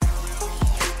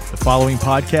following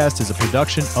podcast is a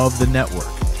production of the network.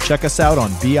 Check us out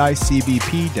on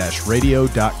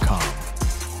bicbp-radio.com.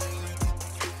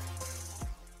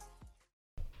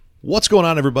 What's going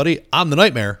on, everybody? I'm the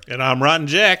Nightmare. And I'm Rotten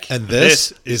Jack. And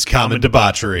this is Common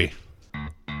Debauchery.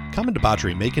 Common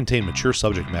Debauchery may contain mature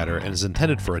subject matter and is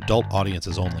intended for adult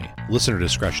audiences only. Listener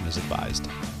discretion is advised.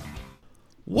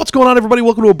 What's going on, everybody?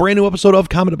 Welcome to a brand new episode of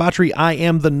Common Debauchery. I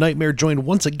am the Nightmare, joined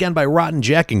once again by Rotten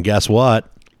Jack, and guess what?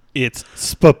 It's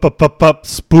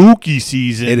spooky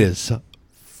season. It is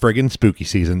friggin' spooky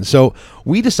season. So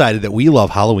we decided that we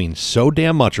love Halloween so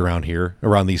damn much around here,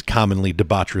 around these commonly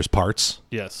debaucherous parts,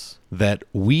 Yes. that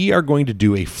we are going to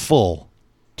do a full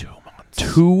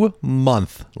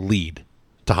 2-month lead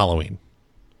to Halloween.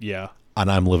 Yeah.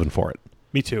 And I'm living for it.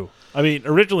 Me too. I mean,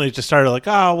 originally it just started like,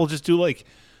 we'll just do like,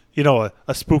 a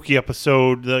spooky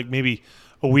episode, like maybe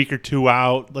a week or two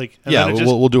out. Like, and Yeah, then it just,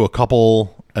 we'll do a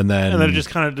couple, and then it just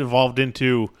kind of devolved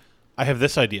into, I have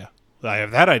this idea. I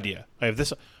have that idea. I have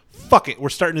this. Fuck it. We're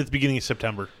starting at the beginning of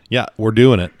September. Yeah, we're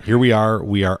doing it. Here we are.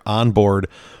 We are on board.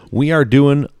 We are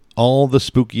doing all the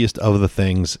spookiest of the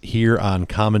things here on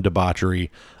Common Debauchery,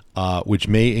 which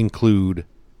may include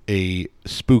a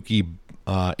spooky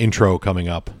intro coming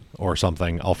up or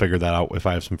something. I'll figure that out if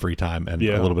I have some free time and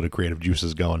a little bit of creative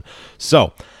juices going.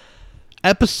 So,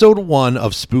 episode 1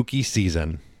 of spooky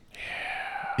season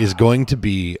is going to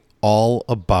be all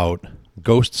about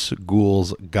ghosts,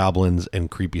 ghouls, goblins,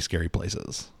 and creepy, scary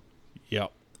places.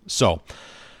 Yep. So,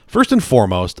 first and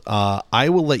foremost, I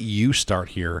will let you start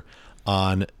here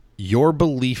on your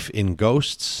belief in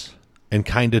ghosts and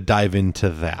kind of dive into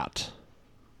that.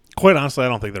 Quite honestly, I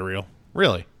don't think they're real.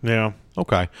 Really? Yeah.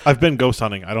 Okay. I've been ghost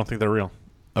hunting. I don't think they're real.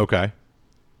 Okay.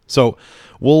 So,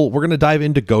 we're going to dive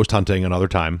into ghost hunting another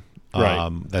time.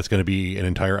 Right. That's going to be an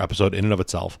entire episode in and of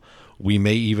itself. We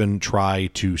may even try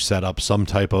to set up some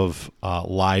type of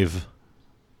live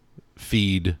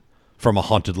feed from a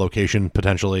haunted location,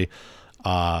 potentially.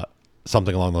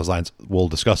 Something along those lines. We'll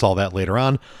discuss all that later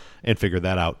on and figure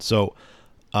that out. So,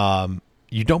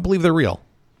 you don't believe they're real?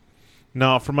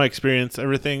 No, from my experience,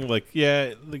 everything,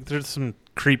 there's some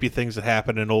creepy things that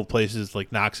happen in old places,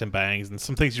 like knocks and bangs, and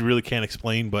some things you really can't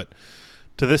explain. But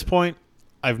to this point,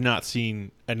 I've not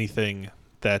seen anything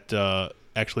that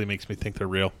actually makes me think they're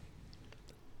real.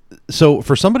 So,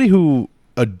 for somebody who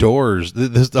adores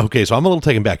this, okay, so I'm a little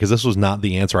taken back because this was not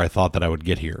the answer I thought that I would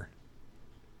get here.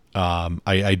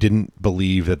 I didn't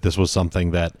believe that this was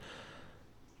something that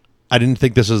I didn't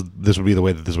think this would be the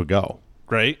way that this would go.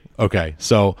 Right? Okay,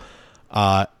 so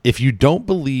if you don't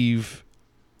believe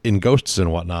in ghosts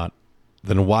and whatnot,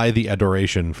 then why the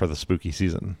adoration for the spooky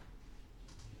season?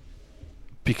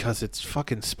 Because it's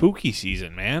fucking spooky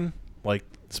season, man. Like,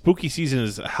 spooky season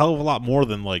is a hell of a lot more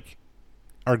than, like,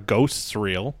 are ghosts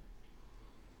real?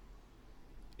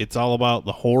 It's all about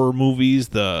the horror movies,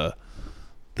 the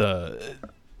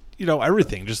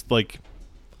everything. Just like,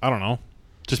 I don't know.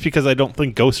 Just because I don't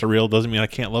think ghosts are real doesn't mean I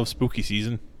can't love spooky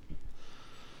season.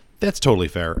 That's totally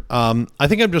fair. I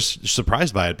think I'm just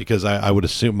surprised by it because I would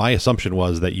assume, my assumption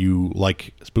was that you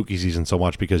like spooky season so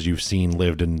much because you've seen,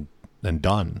 lived, and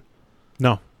done.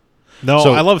 No,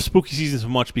 So, I love spooky season so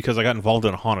much because I got involved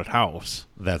in a haunted house.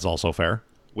 That's also fair,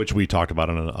 which we talked about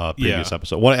in a previous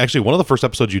episode. One of the first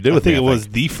episodes you did with me. I think it was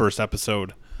the first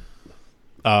episode.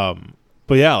 But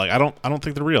yeah, like I don't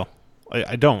think they're real.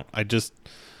 I don't.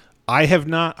 I have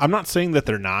not. I'm not saying that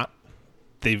they're not.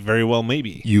 They very well may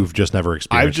be. You've just never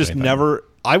experienced. I've just anything. never.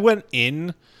 I went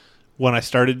in when I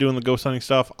started doing the ghost hunting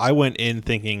stuff. I went in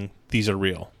thinking these are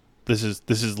real. This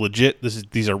is legit.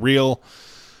 These are real.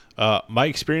 My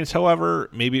experience, however,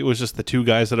 maybe it was just the two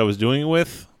guys that I was doing it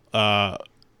with.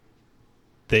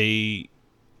 They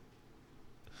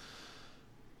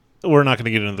we're not going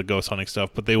to get into the ghost hunting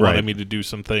stuff, but they wanted me to do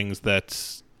some things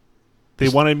that they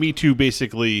wanted me to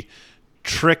basically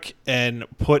trick and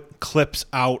put clips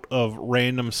out of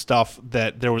random stuff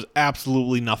that there was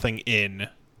absolutely nothing in,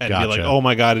 and be like, "Oh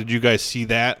my god, did you guys see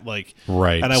that?" Like,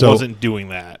 right? And I wasn't doing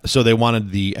that. So they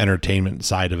wanted the entertainment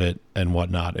side of it and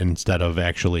whatnot instead of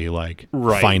actually like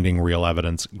finding real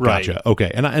evidence. Gotcha. Right.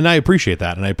 Okay, and I appreciate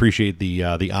that, and I appreciate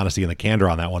the honesty and the candor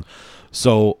on that one.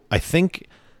 So I think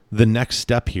the next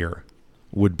step here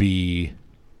would be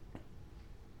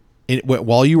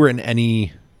while you were in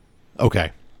any.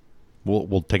 Okay,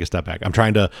 we'll take a step back. I'm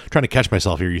trying to catch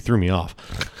myself here. You threw me off.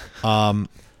 You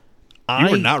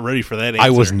were not ready for that answer. I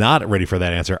was not ready for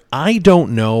that answer. I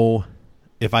don't know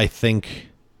if I think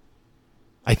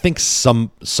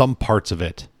some parts of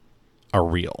it are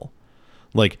real.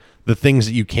 Like the things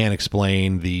that you can't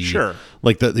explain,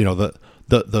 like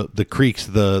the creaks,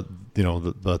 the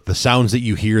sounds that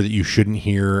you hear that you shouldn't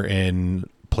hear in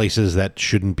places that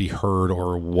shouldn't be heard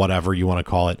or whatever you want to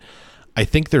call it. I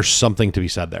think there's something to be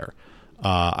said there.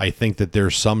 I think that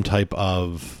there's some type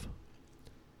of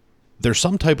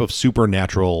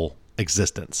supernatural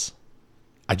existence.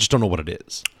 I just don't know what it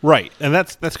is. Right. And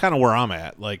that's kind of where I'm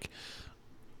at. Like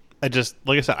I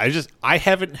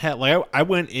haven't had, like, I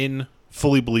went in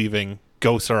fully believing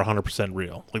ghosts are 100%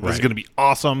 real. Like, this is going to be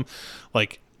awesome.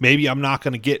 Like, maybe I'm not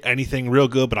going to get anything real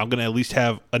good, but I'm going to at least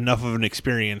have enough of an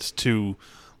experience to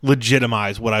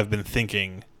legitimize what I've been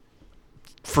thinking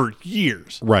for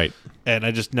years. Right. And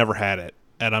I just never had it.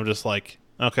 And I'm just like,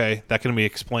 okay, that can be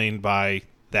explained by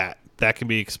that. That can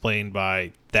be explained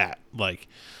by that. Like,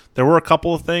 there were a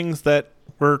couple of things that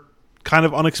were kind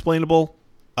of unexplainable,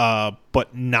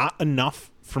 but not enough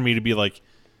for me to be like,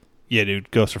 yeah, dude,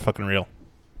 ghosts are fucking real.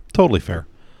 Totally fair.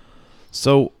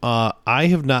 So, I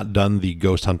have not done the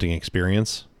ghost hunting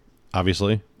experience,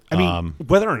 obviously. I mean,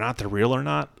 whether or not they're real or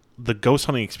not, the ghost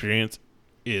hunting experience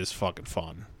is fucking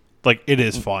fun. Like, it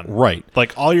is fun. Right.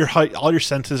 Like, all your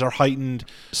senses are heightened.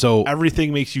 So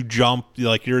everything makes you jump.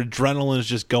 Like, your adrenaline is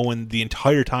just going the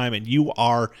entire time, and you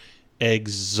are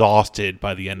exhausted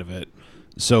by the end of it.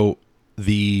 So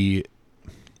the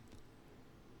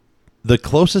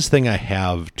closest thing I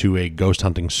have to a ghost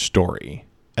hunting story,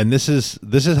 and this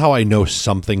is how I know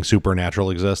something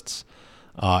supernatural exists,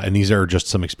 and these are just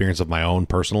some experience of my own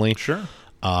personally. Sure.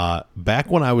 Back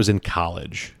when I was in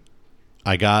college,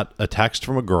 I got a text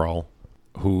from a girl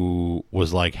who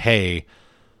was like, hey,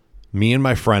 me and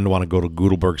my friend want to go to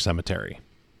Gutelberg Cemetery.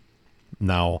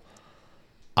 Now,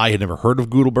 I had never heard of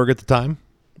Gutelberg at the time,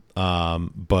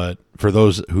 but for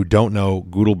those who don't know,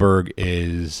 Gutelberg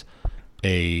is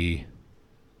I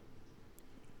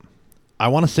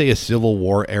want to say a Civil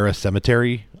War era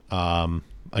cemetery.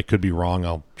 I could be wrong.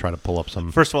 I'll try to pull up some.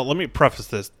 First of all, let me preface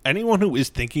this. Anyone who is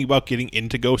thinking about getting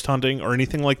into ghost hunting or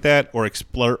anything like that, or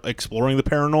exploring the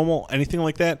paranormal, anything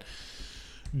like that,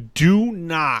 do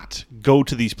not go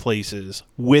to these places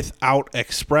without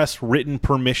express written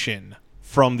permission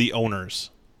from the owners.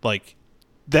 Like,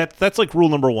 that's like rule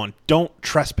number one. Don't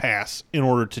trespass in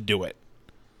order to do it.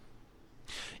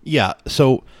 Yeah,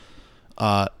 so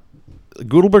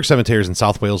Gutelberg Cemetery is in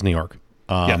South Wales, New York.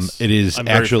 Yes, it is I'm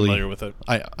actually very familiar with it.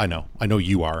 I know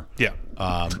you are. Yeah.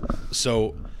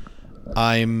 So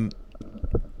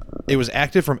it was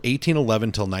active from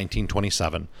 1811 till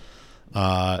 1927.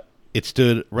 It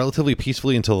stood relatively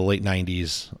peacefully until the late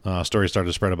 90s. Stories started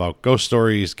to spread about ghost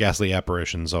stories, ghastly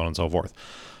apparitions, so on and so forth.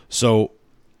 So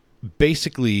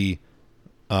basically,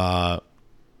 the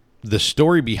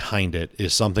story behind it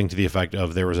is something to the effect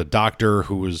of there was a doctor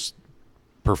who was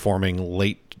performing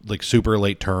super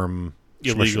late term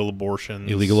illegal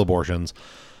abortions,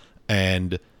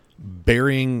 and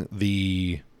burying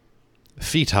the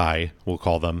feti, we'll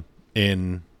call them,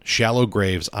 in shallow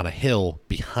graves on a hill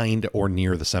behind or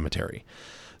near the cemetery.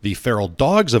 The feral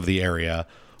dogs of the area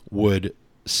would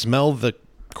smell the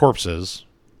corpses,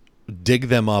 dig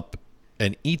them up,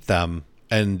 and eat them,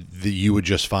 and you would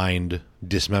just find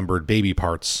dismembered baby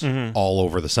parts all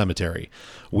over the cemetery,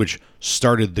 which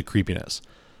started the creepiness.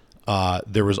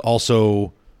 There was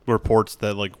also reports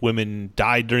that, like, women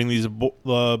died during these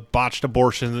botched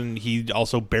abortions, and he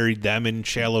also buried them in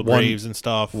shallow graves and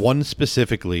stuff. One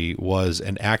specifically was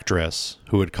an actress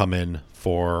who had come in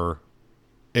for,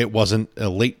 it wasn't a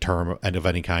late term end of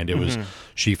any kind. It was,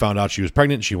 she found out she was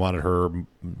pregnant. She wanted her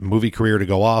movie career to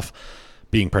go off.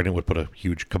 Being pregnant would put a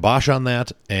huge kibosh on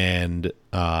that. And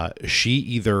she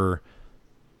either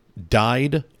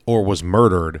died or was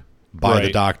murdered by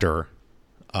the doctor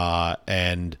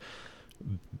and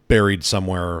buried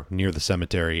somewhere near the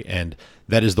cemetery. And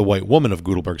that is the white woman of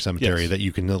Gutelberg Cemetery that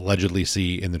you can allegedly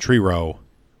see in the tree row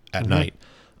at night.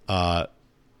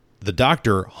 The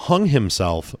doctor hung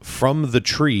himself from the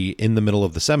tree in the middle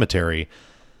of the cemetery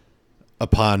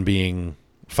upon being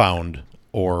found,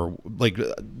 or like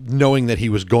knowing that he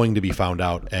was going to be found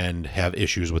out and have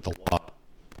issues with the law.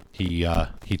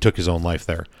 He took his own life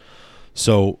there.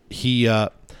 So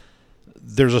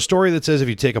there's a story that says if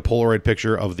you take a Polaroid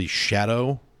picture of the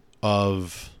shadow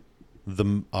of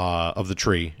the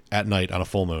tree at night on a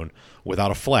full moon without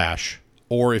a flash,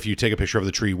 or if you take a picture of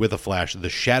the tree with a flash, the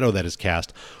shadow that is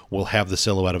cast will have the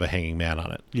silhouette of a hanging man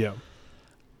on it. Yeah.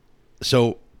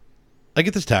 So I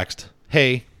get this text,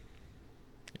 hey,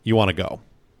 you want to go?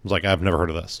 I was like, I've never heard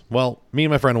of this. Well, me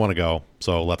and my friend want to go,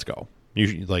 so let's go.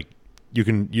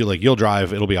 You'll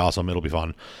drive, it'll be awesome, it'll be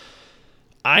fun.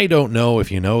 I don't know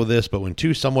if you know this, but when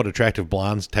two somewhat attractive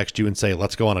blondes text you and say,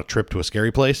 let's go on a trip to a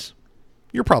scary place,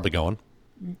 you're probably going.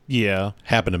 Yeah.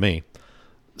 Happened to me.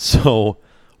 So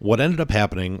what ended up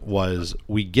happening was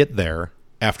we get there,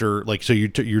 after like so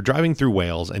you're driving through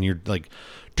Wales and you're like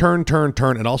turn,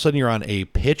 and all of a sudden you're on a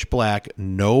pitch black,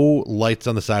 no lights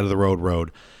on the side of the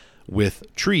road with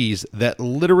trees that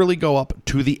literally go up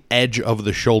to the edge of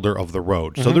the shoulder of the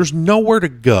road. So there's nowhere to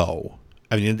go.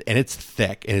 I mean, and it's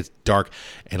thick and it's dark,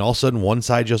 and all of a sudden one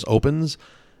side just opens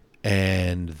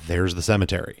and there's the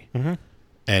cemetery.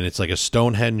 And it's like a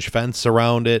Stonehenge fence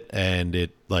around it, and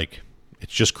it's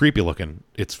just creepy looking.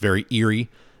 It's very eerie.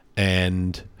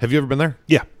 And have you ever been there?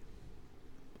 Yeah.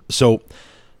 So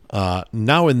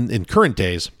now in current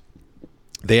days,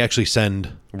 they actually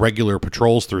send regular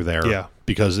patrols through there. Yeah.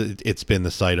 Because it's been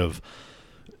the site of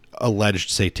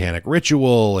alleged satanic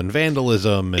ritual and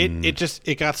vandalism. And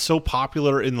it got so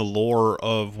popular in the lore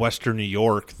of Western New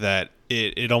York that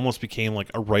it almost became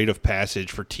like a rite of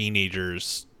passage for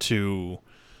teenagers to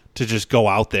just go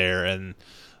out there and,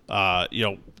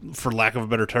 for lack of a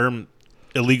better term,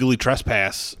 illegally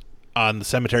trespass on the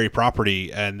cemetery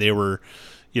property. And they were,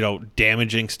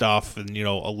 damaging stuff and,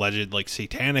 alleged like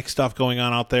satanic stuff going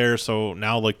on out there. So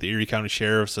now like the Erie County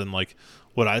Sheriffs and like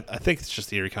what I think it's just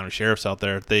the Erie County Sheriffs out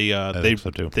there. They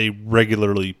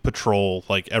regularly patrol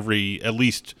like at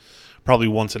least probably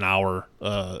once an hour.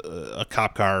 A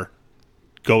cop car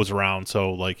goes around.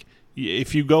 So like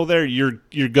if you go there, you're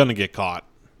gonna get caught.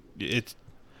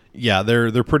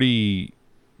 They're pretty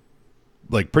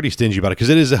stingy about it because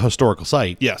it is a historical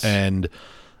site. Yes, and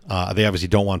they obviously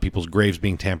don't want people's graves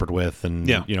being tampered with,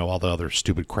 and all the other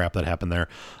stupid crap that happened there.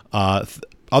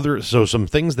 So some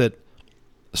things that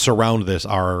surround this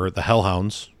are the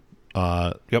hellhounds.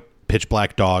 Pitch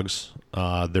black dogs.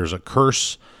 There's a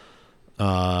curse.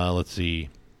 Let's see.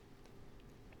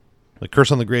 The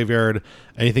curse on the graveyard.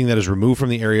 Anything that is removed from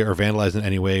the area or vandalized in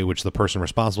any way, which the person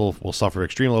responsible will suffer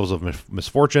extreme levels of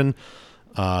misfortune.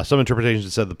 Some interpretations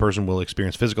have said the person will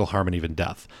experience physical harm and even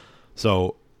death.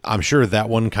 So I'm sure that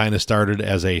one kind of started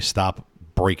as a stop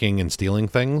breaking and stealing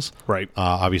things. Right.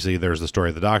 Obviously, there's the story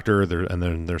of the doctor, and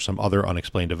then there's some other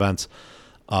unexplained events.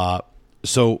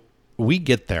 So we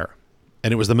get there,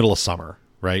 and it was the middle of summer,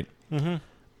 right?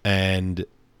 And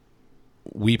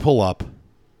we pull up,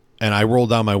 and I roll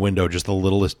down my window just the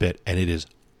littlest bit, and it is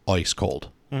ice cold.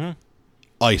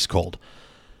 Ice cold.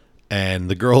 And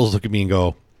the girls look at me and go,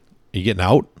 "Are you getting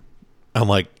out?" I'm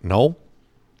like, "No."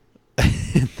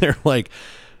 And they're like,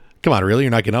 "Come on, really?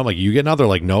 You're not getting out?" I'm like, "You getting out?" They're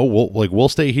like, "No, we'll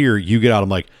stay here. You get out." I'm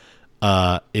like,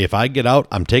 "If I get out,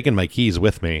 I'm taking my keys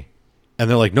with me." And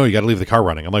they're like, "No, you got to leave the car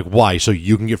running." I'm like, "Why? So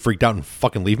you can get freaked out and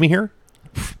fucking leave me here?"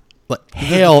 Like,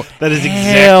 hell, that is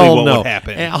exactly what would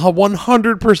happen.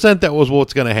 100% that was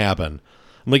what's going to happen.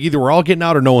 I'm like, either we're all getting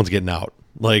out or no one's getting out.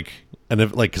 Like, and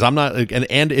if because I'm not,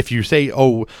 and if you say,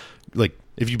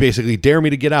 if you basically dare me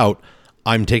to get out,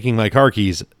 I'm taking my car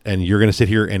keys, and you're going to sit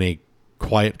here in a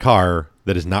quiet car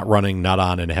that is not running, not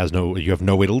on, and you have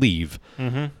no way to leave.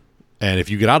 And if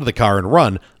you get out of the car and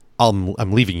run, I'm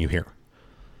leaving you here.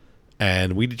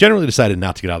 And we generally decided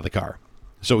not to get out of the car.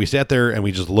 So we sat there and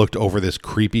we just looked over this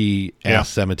creepy ass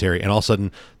cemetery, and all of a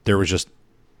sudden there was just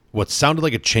what sounded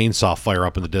like a chainsaw fire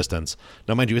up in the distance.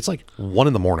 Now, mind you, it's like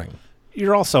 1 a.m.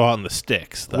 You're also out in the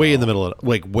sticks, though. Way in the middle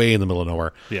of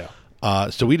nowhere. Yeah.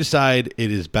 So we decide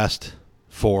it is best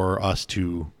for us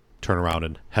to turn around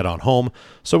and head on home.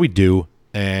 So we do,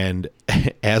 and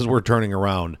as we're turning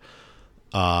around,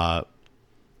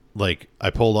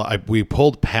 we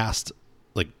pulled past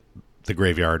like the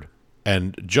graveyard.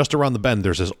 And just around the bend,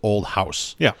 there's this old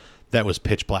house. Yeah. That was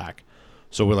pitch black.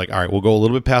 So we're like, all right, we'll go a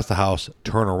little bit past the house,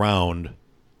 turn around,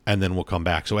 and then we'll come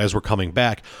back. So as we're coming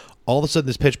back, all of a sudden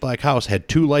this pitch black house had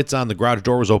 2 lights on, the garage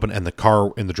door was open, and the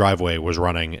car in the driveway was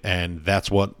running. And that's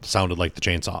what sounded like the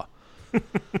chainsaw.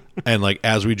 And like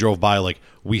as we drove by, like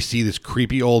we see this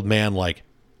creepy old man like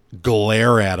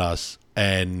glare at us,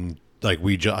 and like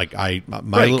we just like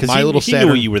my little Saturn,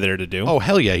 knew what you were there to do. Oh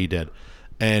hell yeah, he did.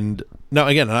 And now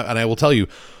again, and I will tell you,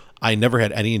 I never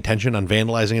had any intention on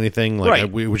vandalizing anything. Like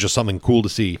it was just something cool to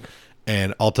see.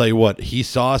 And I'll tell you what, he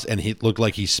saw us, and he looked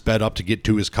like he sped up to get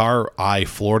to his car. I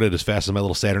floored it as fast as my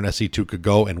little Saturn SC2 could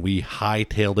go, and we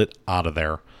hightailed it out of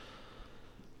there.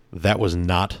 That was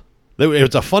not. It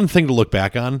was a fun thing to look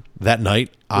back on. That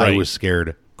night, I was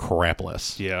scared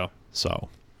crapless. Yeah. So.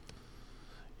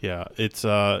 Yeah, it's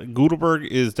Gutenberg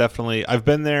is definitely. I've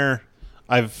been there.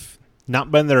 I've not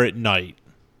been there at night.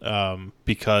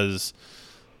 Because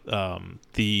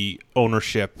the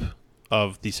ownership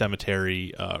of the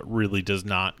cemetery really does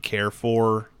not care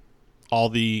for all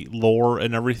the lore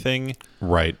and everything.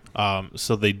 Right.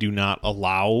 So they do not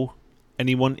allow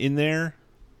anyone in there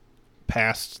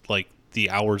past like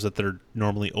the hours that they're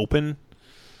normally open.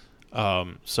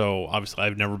 So obviously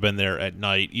I've never been there at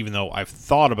night, even though I've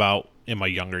thought about in my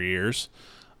younger years.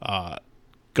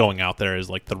 Going out there is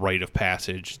like the rite of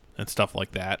passage and stuff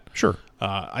like that. Sure.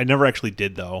 I never actually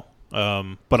did though.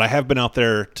 But I have been out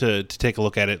there to take a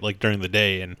look at it like during the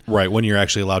day and right when you're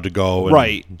actually allowed to go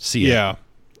and see it. Yeah.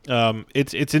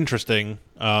 It's interesting.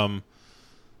 I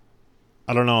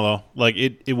don't know though. Like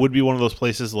it would be one of those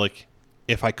places like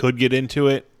if I could get into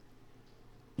it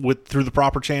through the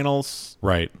proper channels,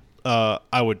 right.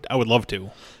 I would love to.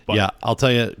 But yeah, I'll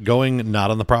tell you, going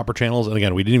not on the proper channels, and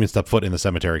again, we didn't even step foot in the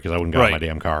cemetery because I wouldn't get out of my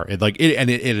damn car. It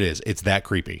is. It's that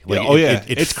creepy. Like,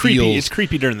 it's creepy. It's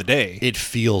creepy during the day. It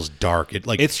feels dark.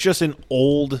 It's just an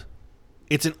old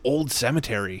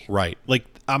cemetery. Right. Like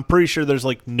I'm pretty sure there's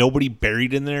like nobody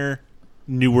buried in there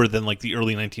newer than like the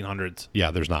early 1900s.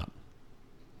 Yeah, there's not.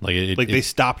 They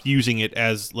stopped using it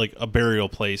as like a burial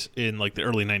place in like the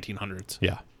early 1900s.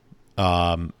 Yeah.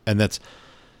 And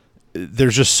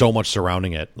there's just so much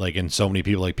surrounding it. Like, and so many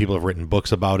people have written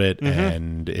books about it,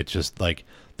 and it's just like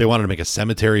they wanted to make a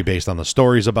cemetery based on the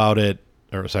stories about it.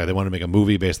 Or sorry, they wanted to make a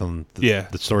movie based on the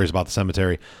stories about the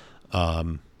cemetery.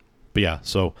 But yeah,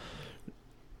 so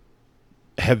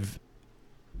have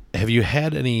you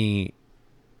had any?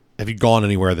 Have you gone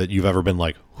anywhere that you've ever been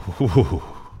like? Whoo.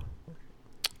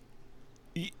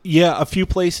 Yeah, a few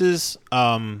places.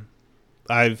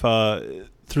 I've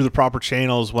through the proper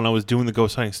channels when I was doing the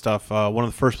ghost hunting stuff. One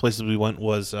of the first places we went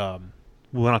was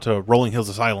we went out to Rolling Hills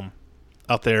Asylum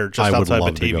out there just outside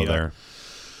Batavia. To go there.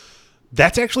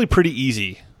 That's actually pretty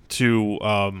easy to.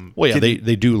 Well, yeah,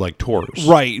 they do like tours,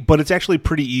 right? But it's actually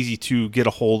pretty easy to get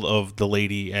a hold of the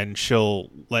lady, and she'll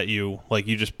let you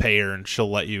you just pay her, and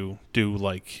she'll let you do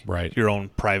your own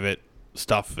private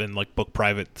stuff and like book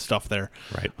private stuff there.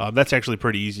 Right. That's actually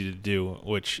pretty easy to do.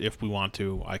 Which, if we want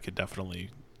to, I could definitely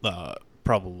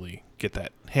probably get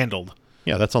that handled.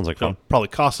 Yeah, that sounds like fun. It'll probably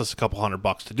cost us a couple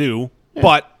 $100 to do,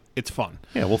 but it's fun.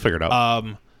 Yeah, we'll figure it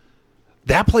out.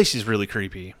 That place is really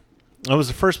creepy. That was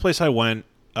the first place I went,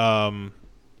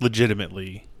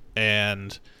 legitimately,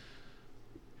 and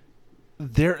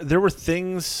there were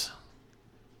things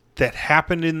that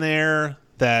happened in there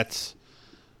that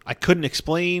I couldn't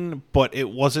explain, but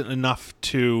it wasn't enough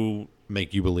to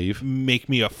make you believe, make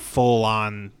me a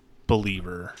full-on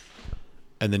believer.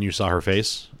 And then you saw her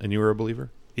face, and you were a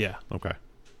believer? Yeah. Okay.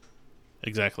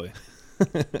 Exactly.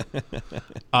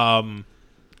 I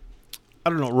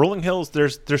don't know. Rolling Hills,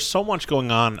 there's so much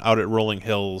going on out at Rolling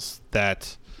Hills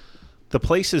that the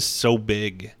place is so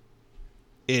big.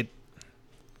 We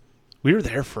were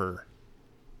there for,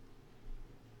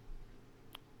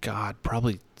 God,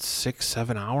 probably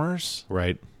 6-7 hours.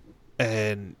 Right.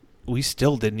 And we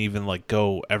still didn't even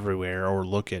go everywhere or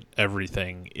look at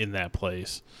everything in that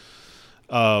place.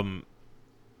 There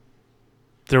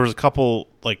was a couple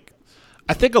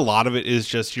I think a lot of it is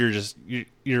just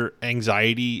your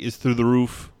anxiety is through the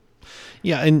roof.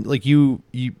 Yeah, and you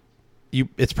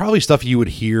it's probably stuff you would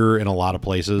hear in a lot of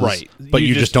places, right? But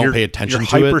you just don't pay attention to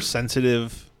it. You're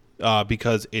hypersensitive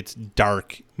because it's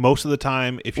dark most of the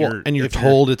time. You're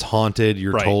told it's haunted,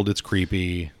 you're told it's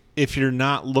creepy. If you're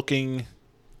not looking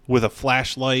with a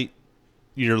flashlight,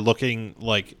 you're looking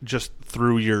just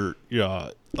through your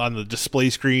on the display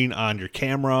screen on your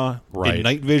camera in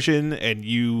night vision, and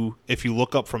if you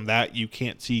look up from that, you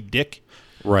can't see dick.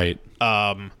 Right.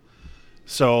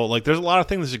 So there's a lot of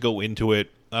things that go into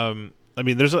it. I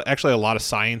mean, there's actually a lot of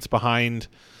science behind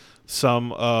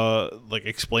some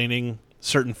explaining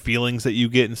certain feelings that you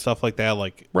get and stuff like that,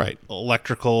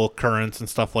 electrical currents and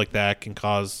stuff like that can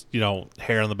cause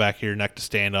hair on the back of your neck to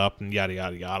stand up and yada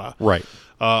yada yada. Right.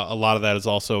 A lot of that is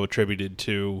also attributed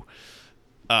to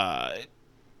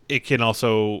it can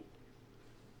also,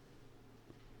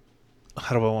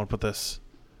 how do I want to put this?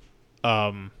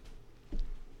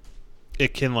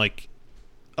 It can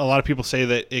a lot of people say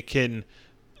that it can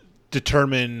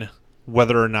determine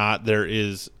whether or not there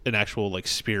is an actual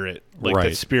spirit,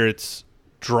 that spirits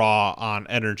draw on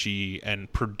energy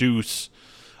and produce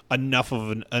enough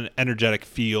of an energetic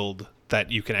field that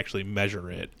you can actually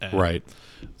measure it. And right.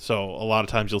 So a lot of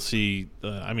times you'll see,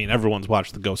 everyone's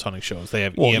watched the ghost hunting shows. They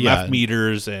have EMF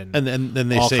meters and then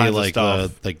they say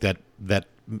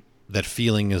that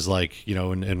feeling is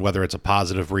and whether it's a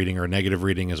positive reading or a negative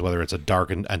reading is whether it's a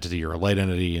dark entity or a light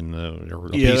entity or a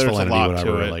peaceful entity,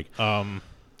 whatever.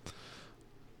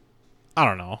 I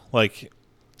don't know.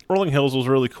 Rolling Hills was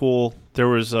really cool. There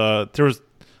was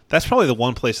that's probably the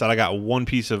one place that I got one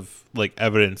piece of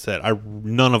evidence that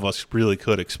none of us really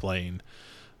could explain.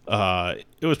 It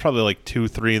was probably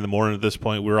 2-3 in the morning at this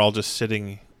point. We were all just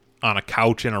sitting on a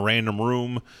couch in a random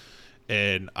room,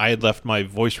 and I had left my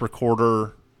voice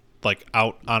recorder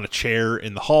out on a chair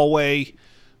in the hallway.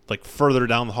 like further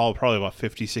down the hall, probably about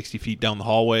 50, 60 feet down the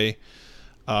hallway.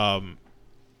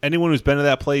 Anyone who's been to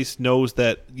that place knows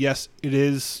that, yes, it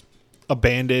is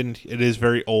abandoned. It is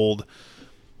very old.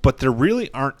 But there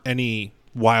really aren't any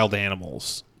wild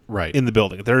animals in the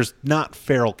building. There's not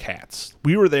feral cats.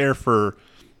 We were there for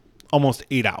almost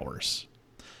 8 hours.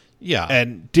 Yeah.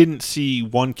 And didn't see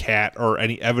one cat or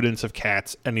any evidence of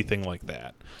cats, anything like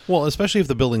that. Well, especially if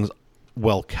the building's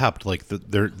well kept, like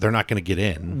they're not going to get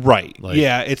in. Right. Like,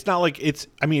 yeah, it's not like it's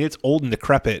old and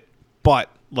decrepit, but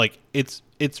like it's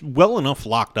well enough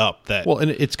locked up that well,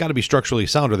 and it's got to be structurally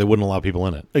sound or they wouldn't allow people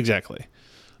in it. Exactly.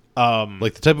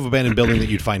 Like the type of abandoned building that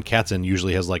you'd find cats in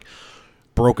usually has like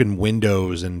broken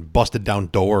windows and busted down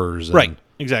doors. And, right.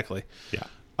 Exactly.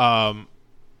 Yeah.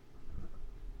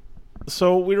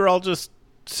 So we were all just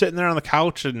sitting there on the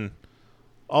couch, and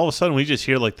all of a sudden we just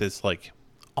hear like this, like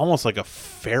almost like a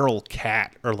feral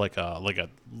cat or like a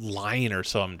lion or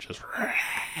something, just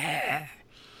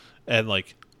and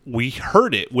like we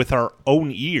heard it with our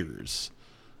own ears.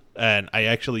 And I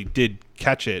actually did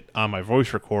catch it on my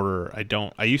voice recorder.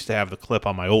 I used to have the clip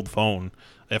on my old phone.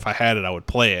 If I had it, I would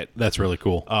play it. That's really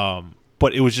cool.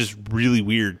 But it was just really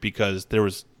weird because there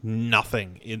was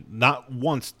nothing. Not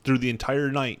once through the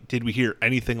entire night did we hear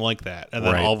anything like that. And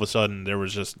then all of a sudden there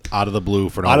was just... Out of the blue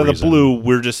for no reason. Out of the blue,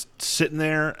 we're just sitting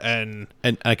there and...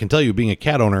 And I can tell you, being a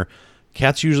cat owner,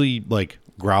 cats usually like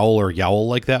growl or yowl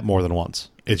like that more than once.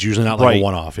 It's usually not like a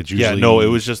one-off. It's usually... Yeah, no, it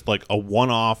was just like a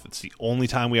one-off. It's the only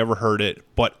time we ever heard it.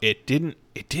 But it didn't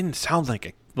sound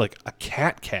like a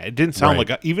cat. It didn't sound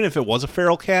like even if it was a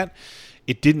feral cat,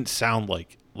 it didn't sound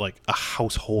like a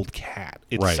household cat.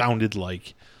 It sounded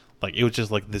like it was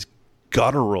just like this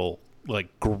guttural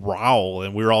like growl,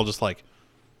 and we were all just like,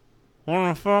 what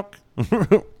the fuck?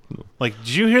 Like, did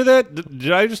you hear that?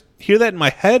 Did I just hear that in my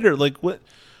head, or like what?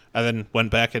 And then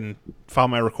went back and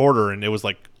found my recorder, and it was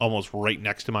like almost right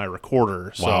next to my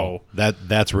recorder. Wow. So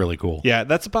that's really cool. Yeah,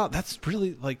 that's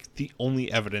really like the only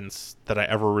evidence that I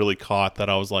ever really caught that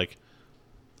I was like,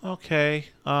 okay,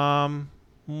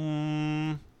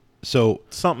 so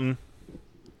something.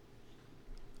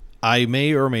 I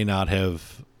may or may not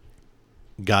have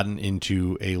gotten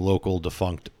into a local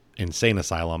defunct insane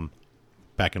asylum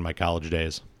back in my college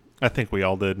days. I think we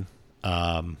all did.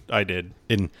 I did.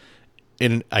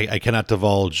 I cannot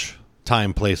divulge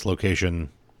time, place, location.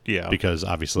 Yeah, because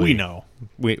obviously we know.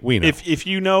 We know. If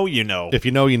you know, you know. If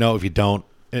you know, you know. If you don't,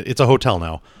 it's a hotel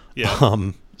now.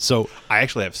 Yeah. So I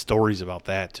actually have stories about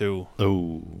that too.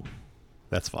 Oh,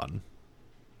 that's fun.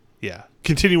 Yeah.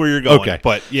 Continue where you're going. Okay.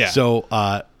 But yeah. So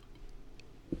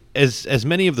as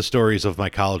many of the stories of my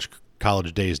college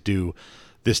days do,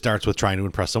 this starts with trying to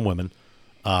impress some women.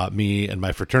 Me and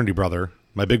my fraternity brother,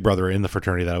 my big brother in the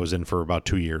fraternity that I was in for about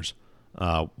 2 years,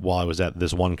 while I was at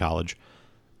this one college.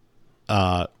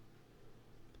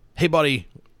 Hey buddy,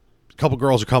 a couple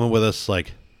girls are coming with us,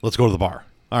 like, let's go to the bar.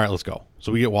 All right, let's go.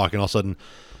 So we get walking, all of a sudden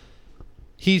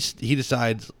he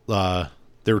decides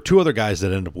there were two other guys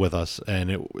that ended up with us,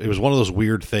 and it was one of those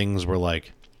weird things where,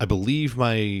 like, I believe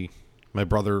my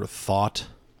brother thought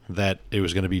that it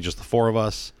was going to be just the four of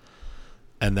us,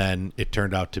 and then it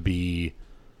turned out to be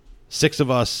 6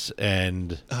 of us,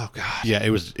 and oh god, yeah, it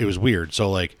was weird. So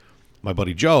like, my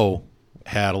buddy Joe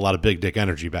had a lot of big dick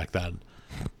energy back then,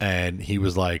 and he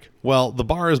was like, "Well, the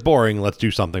bar is boring. Let's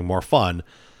do something more fun."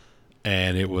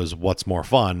 And it was what's more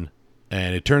fun,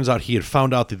 and it turns out he had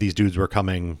found out that these dudes were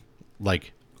coming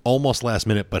like almost last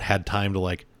minute, but had time to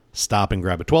like stop and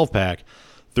grab a 12-pack,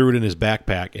 threw it in his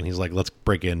backpack, and he's like, let's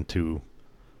break into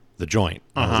the joint.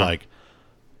 I was like,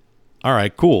 all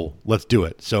right, cool, let's do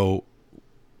it. So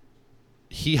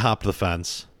he hopped the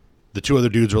fence. The 2 other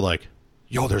dudes were like,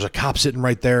 yo, there's a cop sitting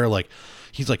right there. Like,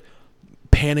 he's like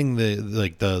panning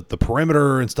the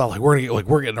perimeter and stuff. Like,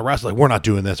 we're getting arrested. Like, we're not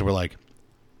doing this. And we're like,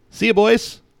 see ya,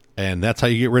 boys. And that's how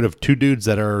you get rid of 2 dudes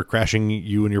that are crashing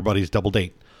you and your buddy's double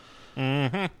date.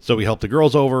 Mm-hmm. So we helped the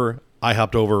girls over. I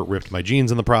hopped over, ripped my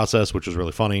jeans in the process, which was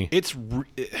really funny.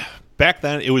 Back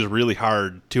then, it was really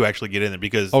hard to actually get in there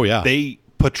because they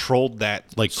patrolled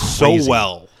that like so crazy.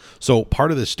 well. So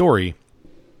part of this story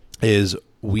is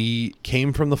we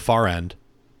came from the far end,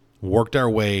 worked our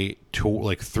way to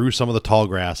like through some of the tall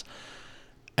grass,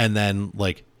 and then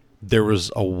like there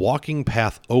was a walking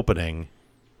path opening,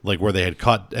 like where they had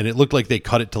cut, and it looked like they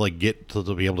cut it to like get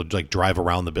to be able to like drive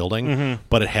around the building,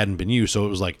 but it hadn't been used. So it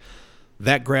was like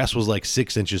that grass was like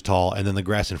 6 inches tall, and then the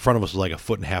grass in front of us was like 1.5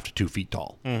 feet to 2 feet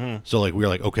tall. So like we were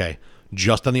like, okay,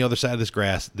 just on the other side of this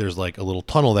grass, there's like a little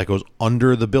tunnel that goes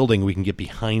under the building. We can get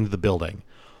behind the building,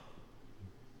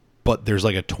 but there's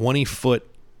like a 20-foot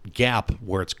gap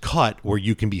where it's cut where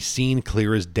you can be seen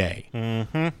clear as day.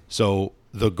 So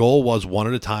the goal was one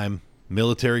at a time,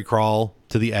 military crawl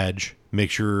to the edge,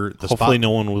 make sure the Hopefully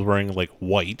no one was wearing like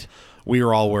white. We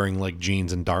were all wearing like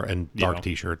jeans and dark Yeah.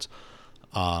 t-shirts.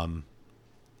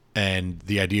 And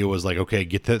the idea was like, okay,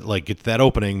 get to that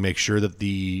opening, make sure that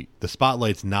the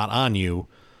spotlight's not on you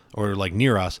or like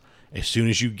near us. As soon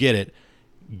as you get it,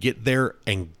 get there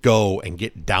and go and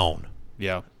get down.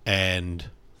 Yeah. And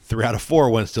 3 out of 4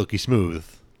 went silky smooth.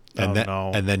 And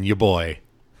no. and then your boy.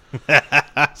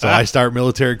 So I start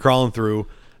military crawling through,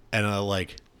 and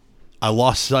I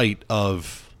lost sight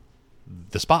of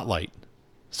the spotlight.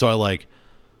 So I like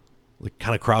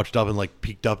kind of crouched up and like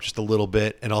peeked up just a little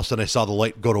bit, and all of a sudden I saw the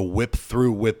light go to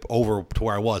whip over to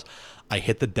where I was. I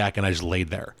hit the deck and I just laid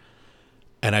there,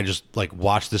 and I just like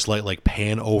watched this light like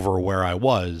pan over where I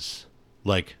was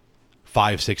like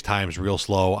 5-6 times real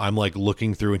slow. I'm like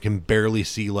looking through and can barely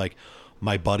see like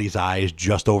my buddy's eyes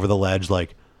just over the ledge,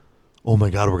 like, oh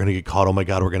my God, we're gonna get caught. Oh my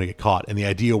God, we're gonna get caught. And the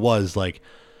idea was like,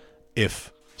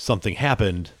 if something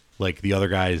happened, like the other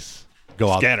guys go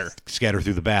out, scatter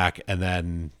through the back, and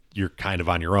then you're kind of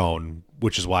on your own,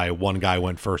 which is why one guy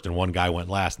went first and one guy went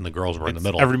last, and the girls were in the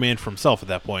middle. Every man for himself at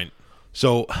that point.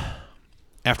 So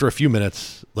after a few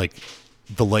minutes, like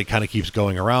the light kind of keeps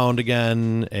going around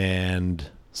again, and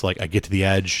it's like I get to the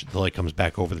edge, the light comes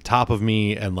back over the top of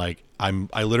me, and like I've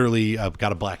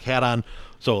got a black hat on,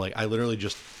 so like I literally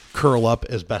just curl up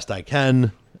as best I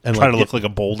can and try to look like a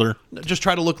boulder. Just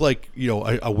try to look like, you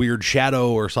know, a weird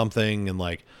shadow or something,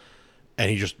 and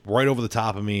he just right over the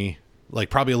top of me, like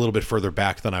probably a little bit further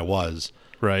back than I was.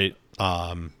 Right.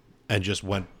 And just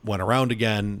went around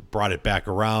again, brought it back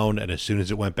around, and as soon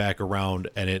as it went back around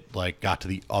and it like got to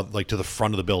the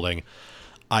front of the building,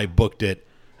 I booked it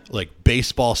like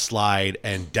baseball slide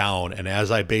and down, and as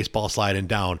I baseball slide and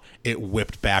down, it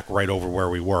whipped back right over where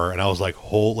we were, and I was like,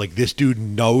 like this dude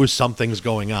knows something's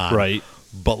going on, right?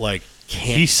 But like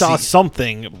he saw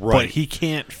something, right, but he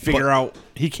can't figure out.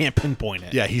 He can't pinpoint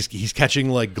it. Yeah, he's catching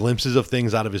like glimpses of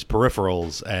things out of his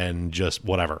peripherals and just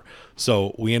whatever.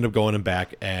 So we end up going in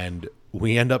back, and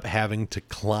we end up having to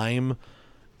climb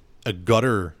a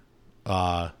gutter,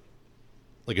 like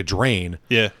a drain.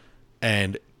 Yeah,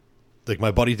 and like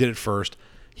my buddy did it first.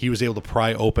 He was able to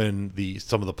pry open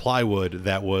some of the plywood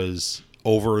that was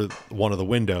over one of the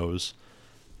windows,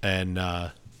 and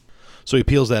so he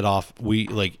peels that off.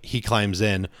 He climbs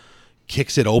in,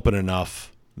 kicks it open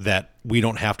enough that we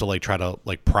don't have to like try to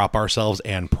like prop ourselves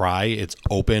and pry. It's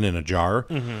open and ajar.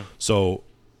 Mm-hmm. So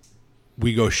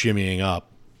we go shimmying up,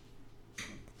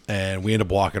 and we end up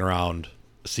walking around,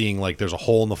 seeing like there's a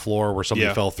hole in the floor where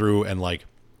somebody fell through and like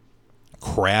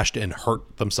crashed and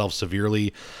hurt themselves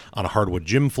severely on a hardwood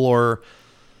gym floor.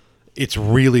 It's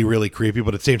really, really creepy,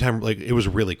 but at the same time, like it was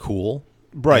really cool.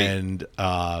 Right. And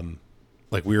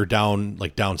like we were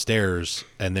downstairs,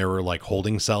 and there were like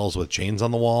holding cells with chains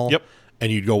on the wall. Yep.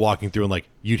 And you'd go walking through, and like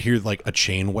you'd hear like a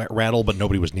chain rattle, but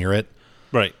nobody was near it.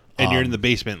 Right. And you're in the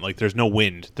basement, like there's no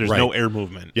wind, there's no air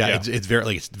movement. Yeah, it's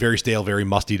very stale, very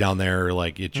musty down there.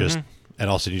 Like it just, and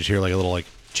also you just hear like a little like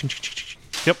ching, ching, ching, ching.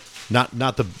 Yep.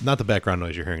 Not the background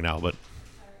noise you're hearing now, but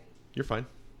you're fine.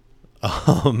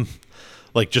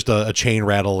 Like just a chain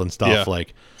rattle and stuff,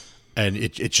 like, and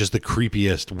it's just the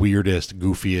creepiest, weirdest,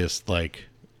 goofiest, like,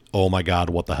 oh my God,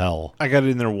 what the hell? I got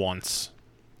in there once,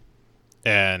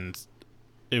 and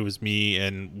it was me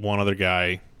and one other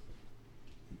guy.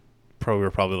 We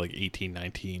were probably like 18,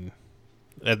 19.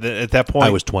 At that point, I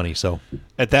was 20, so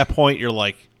at that point you're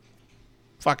like,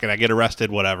 fuck it, I get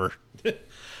arrested, whatever.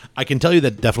 I can tell you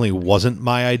that definitely wasn't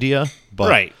my idea, but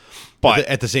right. But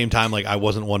at the same time, like I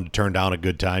wasn't one to turn down a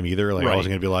good time either. Like I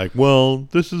wasn't going to be like, well,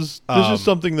 this is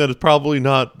something that is probably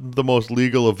not the most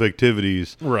legal of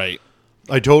activities. Right.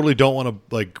 I totally don't want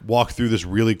to like walk through this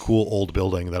really cool old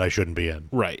building that I shouldn't be in.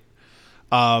 Right.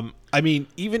 I mean,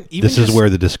 even this is where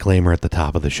the disclaimer at the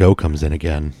top of the show comes in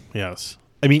again. Yes.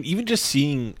 I mean, even just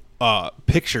seeing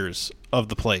pictures of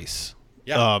the place.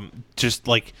 Yeah. Just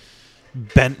like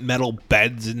bent metal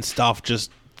beds and stuff just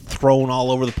thrown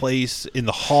all over the place in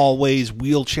the hallways,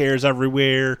 wheelchairs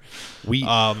everywhere. We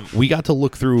got to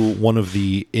look through one of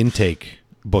the intake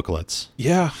booklets.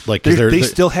 Yeah. Like they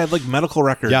still had like medical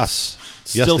records. Yes.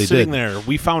 Still they sitting did. there.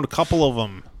 We found a couple of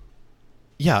them.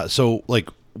 Yeah, so like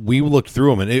we looked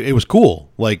through them, and it was cool,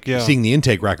 like seeing the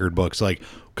intake record books, like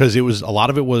because it was a lot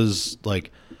of it was like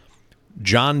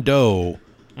John Doe,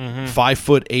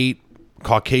 5'8",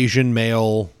 Caucasian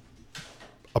male,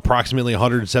 approximately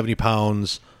 170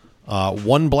 pounds,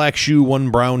 one black shoe, one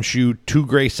brown shoe, 2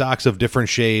 gray socks of different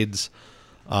shades,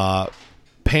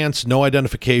 pants, no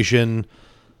identification,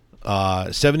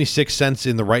 76 cents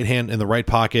in the right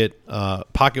pocket,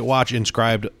 pocket watch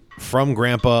inscribed from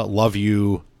Grandpa, love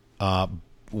you,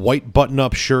 white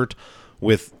button-up shirt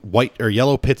with white or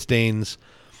yellow pit stains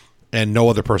and no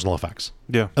other personal effects.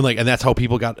 Yeah. And that's how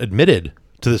people got admitted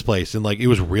to this place. And like, it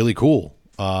was really cool.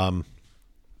 My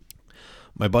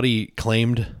buddy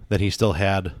claimed that he still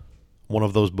had one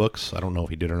of those books. I don't know if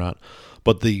he did or not,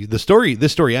 but this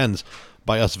story ends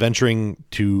by us venturing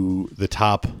to the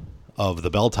top of the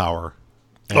bell tower.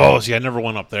 See, I never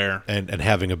went up there. And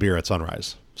having a beer at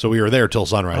sunrise. So we were there till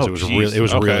sunrise. Oh, it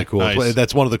was really cool. Nice.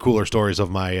 That's one of the cooler stories of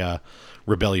my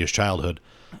rebellious childhood.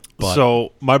 But,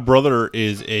 so my brother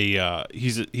is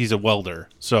he's a welder.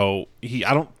 So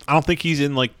I don't think he's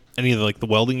in like any of the, like the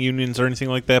welding unions or anything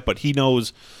like that, but he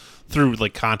knows through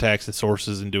like contacts and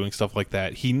sources and doing stuff like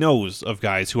that. He knows of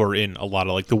guys who are in a lot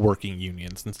of like the working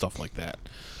unions and stuff like that.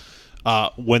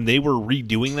 When they were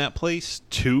redoing that place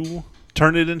to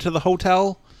turn it into the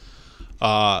hotel,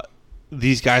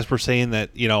 these guys were saying that,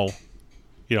 you know,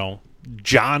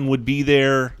 John would be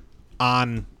there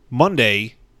on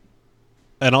Monday,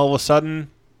 and all of a sudden,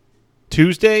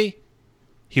 Tuesday,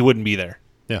 he wouldn't be there.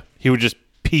 Yeah. He would just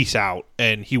peace out,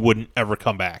 and he wouldn't ever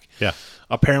come back. Yeah.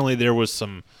 Apparently, there was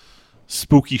some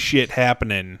spooky shit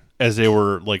happening as they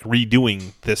were, like,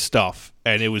 redoing this stuff,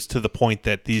 and it was to the point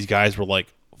that these guys were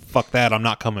like, fuck that, I'm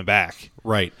not coming back.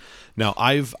 Right. Now,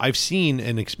 I've seen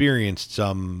and experienced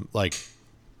some, like,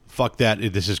 fuck that,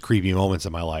 this is creepy moments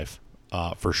in my life,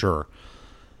 for sure.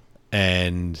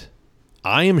 And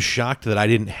I am shocked that I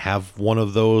didn't have one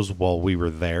of those while we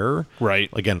were there. Right.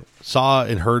 Again, saw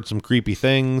and heard some creepy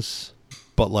things,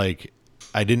 but like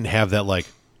I didn't have that like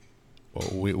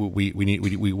we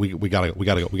gotta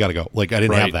go. Like I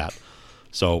didn't have that.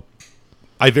 So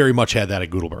I very much had that at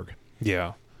Gutelberg.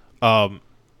 Yeah.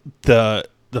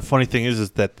 The funny thing is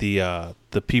that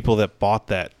the people that bought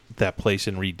that place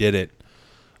and redid it,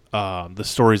 the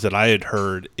stories that I had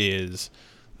heard is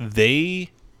they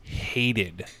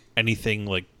hated anything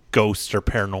like ghosts or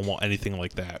paranormal, anything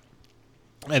like that.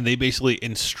 And they basically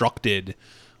instructed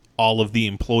all of the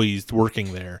employees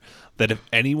working there that if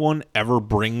anyone ever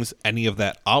brings any of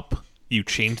that up, you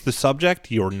change the subject.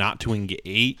 You are not to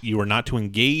engage. You are not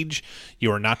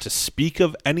to speak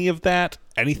of any of that,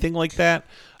 anything like that.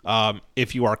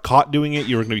 If you are caught doing it,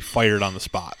 you're going to be fired on the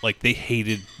spot. Like they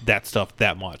hated that stuff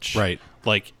that much. Right.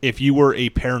 Like if you were a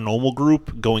paranormal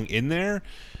group going in there,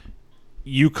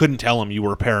 you couldn't tell them you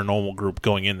were a paranormal group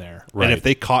going in there. Right. And if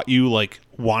they caught you like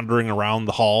wandering around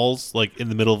the halls like in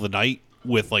the middle of the night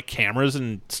with like cameras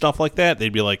and stuff like that,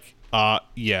 they'd be like,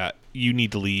 yeah, you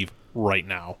need to leave right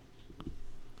now.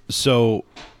 So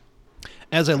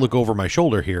as I look over my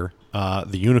shoulder here,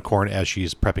 the unicorn, as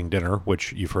she's prepping dinner,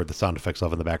 which you've heard the sound effects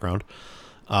of in the background.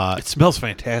 It smells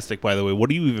fantastic, by the way.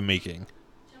 What are you even making?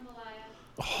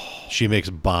 Jambalaya. She makes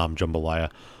bomb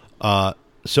jambalaya.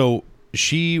 So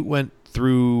she went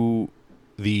through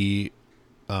the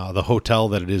hotel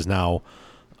that it is now.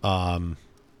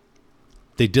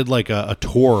 They did like a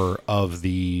tour of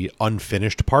the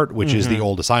unfinished part, which is the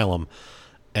old asylum,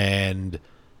 and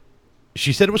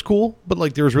she said it was cool, but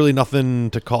like there was really nothing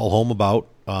to call home about.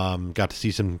 Got to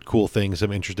see some cool things,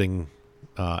 some interesting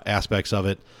aspects of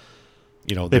it.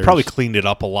 You know, they probably cleaned it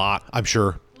up a lot, I'm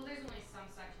sure. Well, there's only some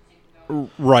sections you can go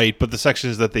in. Right, but the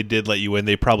sections that they did let you in,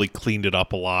 they probably cleaned it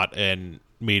up a lot and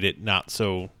made it not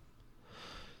so.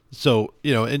 So,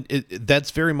 you know,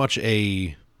 that's very much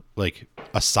a like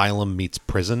asylum meets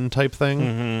prison type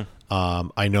thing.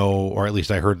 I know, or at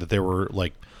least I heard that there were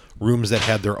like rooms that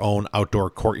had their own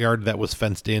outdoor courtyard that was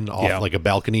fenced in off like a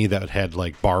balcony that had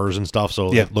like bars and stuff.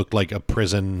 So it looked like a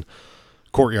prison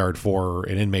courtyard for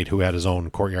an inmate who had his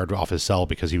own courtyard off his cell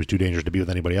because he was too dangerous to be with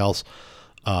anybody else.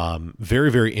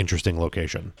 Very, very interesting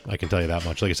location. I can tell you that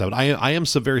much. Like I said, I am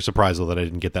very surprised though that I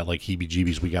didn't get that like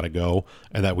heebie-jeebies. We got to go,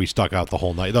 and that we stuck out the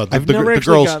whole night. I've never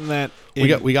actually girls, gotten that.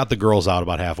 We got the girls out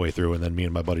about halfway through, and then me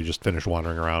and my buddy just finished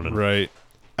wandering around. And, right.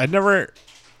 I never,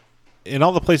 in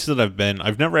all the places that I've been,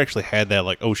 I've never actually had that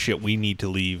like, oh shit, we need to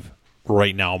leave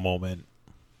right now moment.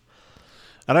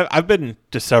 And I've been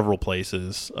to several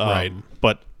places, right?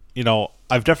 But you know,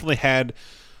 I've definitely had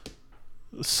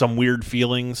some weird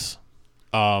feelings.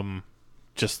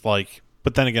 Just like,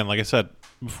 but then again, like I said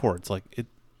before, it's like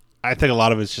I think a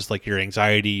lot of it's just like your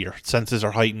anxiety, your senses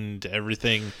are heightened,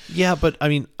 everything. Yeah, but I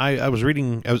mean, I was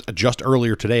reading, I was just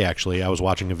earlier today, actually, I was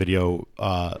watching a video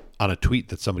on a tweet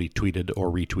that somebody tweeted or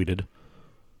retweeted,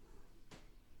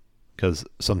 because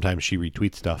sometimes she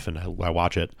retweets stuff and I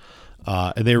watch it,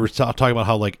 and they were talking about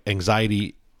how like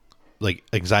anxiety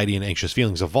and anxious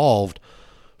feelings evolved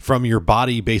from your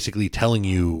body basically telling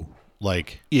you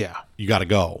like, yeah, you got to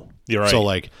go. You're right. So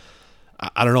like,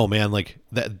 I don't know, man. Like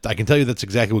that, I can tell you that's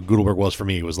exactly what Gutelberg was for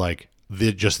me. It was like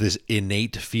just this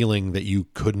innate feeling that you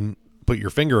couldn't put your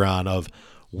finger on of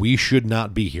we should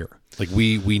not be here. Like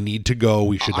we need to go.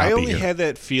 We should not be here. I only had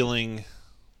that feeling.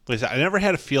 Like I said, I never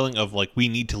had a feeling of like we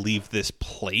need to leave this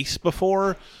place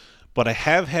before, but I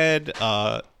have had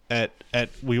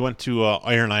we went to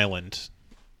Iron Island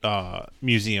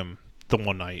museum the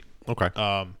one night. Okay.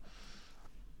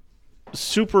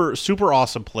 Super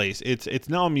awesome place. It's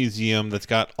now a museum that's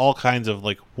got all kinds of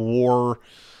like war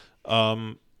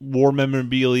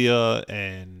memorabilia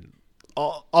and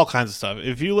all kinds of stuff.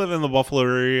 If you live in the Buffalo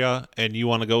area and you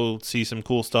want to go see some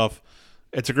cool stuff,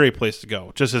 it's a great place to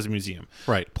go, just as a museum.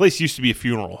 Right. Place used to be a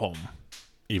funeral home.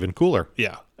 Even cooler.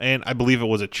 Yeah, and I believe it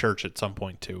was a church at some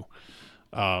point too.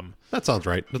 That sounds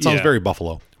right. That sounds very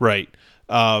Buffalo. Right.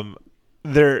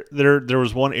 There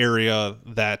was one area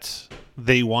that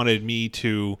they wanted me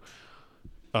to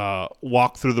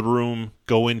walk through the room,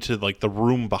 go into like the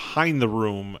room behind the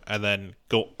room, and then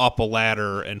go up a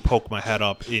ladder and poke my head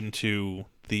up into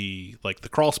the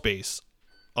crawl space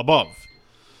above.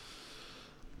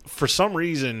 For some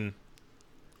reason,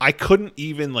 I couldn't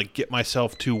even like get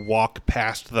myself to walk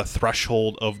past the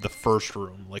threshold of the first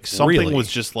room. Like something Really?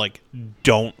 was just like,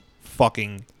 don't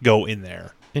fucking go in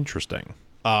there. Interesting.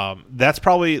 That's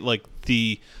probably like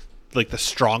the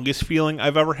strongest feeling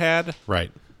I've ever had.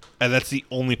 Right. And that's the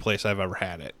only place I've ever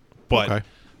had it. But Okay.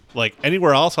 like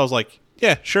anywhere else, I was like,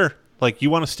 yeah, sure. Like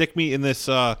you want to stick me in this,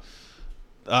 like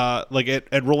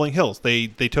at Rolling Hills, they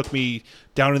took me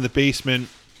down in the basement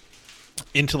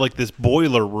into like this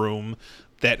boiler room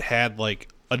that had like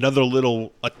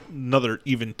another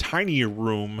even tinier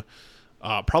room,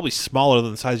 probably smaller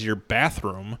than the size of your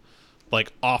bathroom,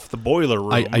 like off the boiler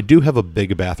room. I do have a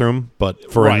big bathroom,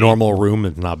 but for a Right. normal room,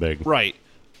 it's not big. Right.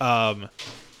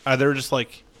 They're just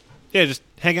like, yeah, just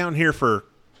hang out in here for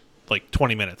like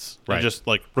 20 minutes. Right. And just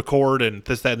like record and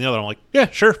this, that, and the other. I'm like, yeah,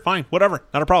 sure, fine, whatever,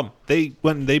 not a problem. They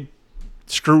went and they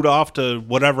screwed off to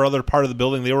whatever other part of the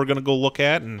building they were going to go look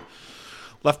at and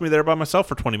left me there by myself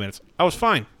for 20 minutes. I was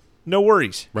fine. No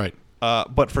worries. Right.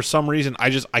 But for some reason, I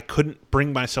couldn't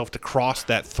bring myself to cross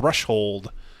that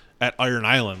threshold at Iron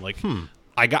Island. Like,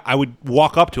 I would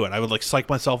walk up to it. I would like psych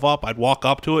myself up. I'd walk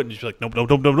up to it and just be like,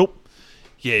 nope.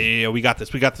 Yeah, we got this.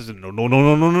 And no.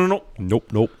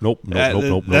 Nope.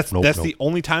 That's the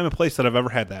only time and place that I've ever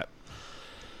had that.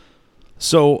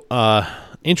 So,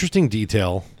 interesting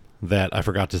detail that I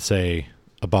forgot to say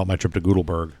about my trip to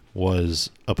Gudelberg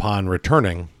was upon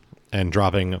returning and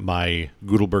dropping my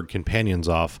Gudelberg companions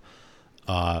off,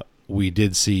 we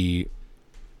did see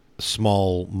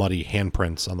small muddy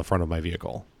handprints on the front of my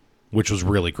vehicle, which was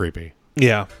really creepy.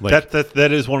 Yeah, Like-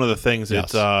 that is one of the things.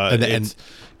 Yes. It's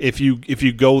if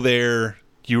you go there,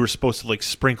 you were supposed to like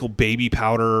sprinkle baby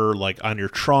powder like on your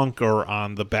trunk or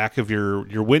on the back of your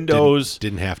windows.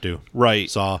 Didn't have to. Right.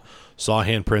 Saw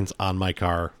handprints on my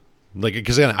car. Like,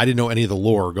 because again, I didn't know any of the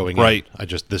lore going Right. in.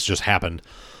 This just happened.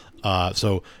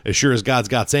 So as sure as God's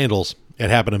got sandals, it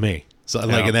happened to me. So like,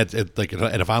 Yeah. and that's it, like,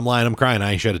 and if I'm lying, I'm crying.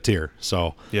 I ain't shed a tear.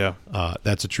 So Yeah.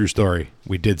 that's a true story.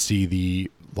 We did see the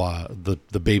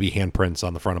baby handprints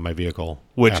on the front of my vehicle.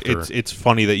 Which after- it's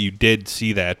funny that you did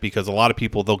see that because a lot of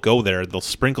people, they'll go there, they'll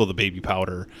sprinkle the baby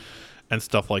powder and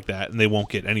stuff like that, and they won't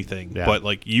get anything. Yeah. But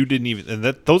like you didn't even,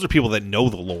 and those are people that know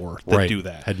the lore that Right. do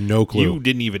that. Had no clue. You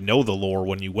didn't even know the lore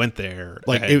when you went there.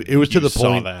 like and it was to you the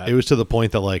saw point. that. It was to the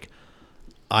point that like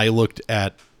I looked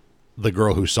at the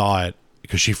girl who saw it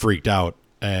because she freaked out,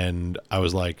 and I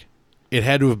was like, it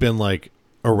had to have been like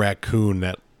a raccoon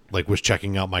that like was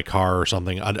checking out my car or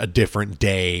something on a different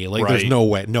day. Like there's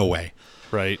Right. no way.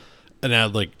 right, And I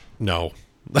was like, no,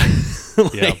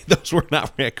 Yeah. those were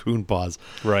not raccoon paws.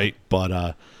 right,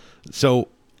 But so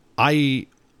I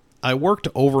worked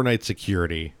overnight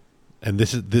security, and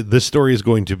this story is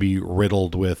going to be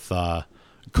riddled with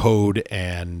code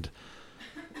and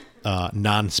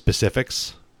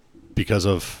non-specifics because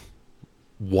of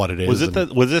what it is. Was it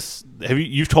and was this? Have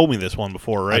you've told me this one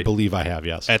before, right? I believe I have,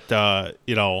 yes. At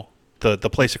the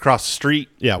place across the street.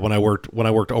 Yeah, when I worked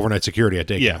overnight security at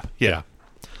day Yeah, camp. yeah.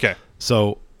 Okay.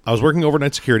 So I was working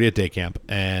overnight security at day camp,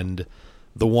 and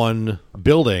the one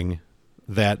building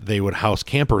that they would house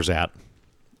campers at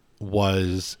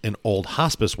was an old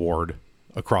hospice ward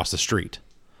across the street.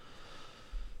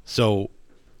 So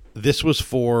this was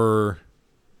for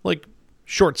like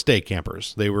short stay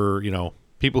campers. They were,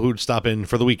 people who'd stop in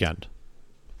for the weekend.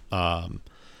 And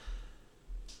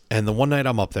the one night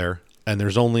I'm up there, and there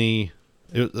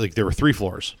were 3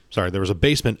 floors. Sorry, there was a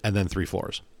basement and then 3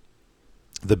 floors.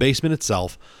 The basement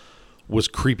itself was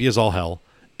creepy as all hell.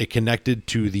 It connected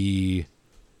to the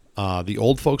the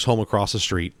old folks' home across the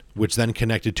street, which then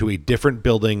connected to a different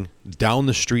building down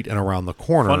the street and around the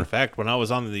corner. Fun fact: when I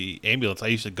was on the ambulance, I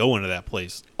used to go into that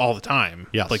place all the time.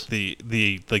 Yes. like the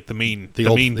main The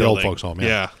main old building. folks' home,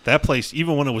 yeah. that place.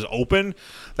 Even when it was open,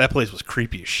 that place was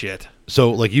creepy as shit.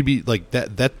 So, like, you'd be like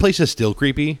that place is still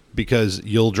creepy because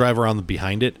you'll drive around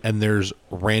behind it and there's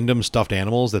random stuffed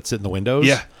animals that sit in the windows.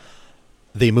 Yeah,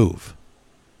 They move.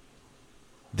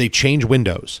 They change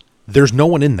windows. There's no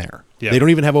one in there. Yeah. They don't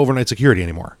even have overnight security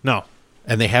anymore. no,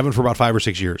 And they haven't for about 5 or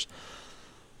 6 years.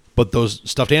 But those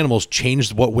stuffed animals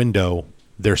changed what window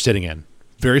they're sitting in.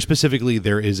 Very specifically,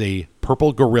 there is a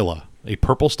purple gorilla, a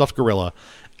purple stuffed gorilla,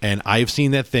 and I've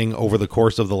seen that thing over the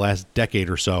course of the last decade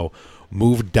or so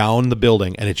move down the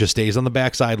building, and it just stays on the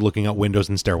backside looking out windows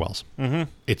and stairwells. Mm-hmm.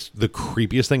 It's the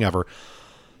creepiest thing ever.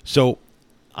 So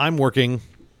I'm working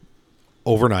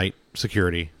overnight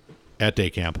security at day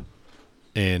camp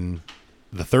in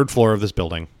the 3rd floor of this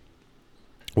building,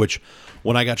 which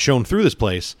when I got shown through this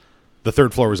place, the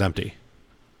 3rd floor was empty.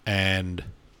 And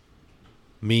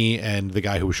me and the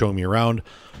guy who was showing me around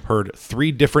heard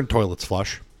 3 different toilets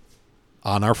flush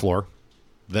on our floor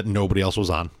that nobody else was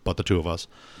on but the 2 of us.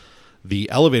 The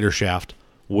elevator shaft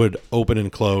would open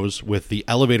and close with the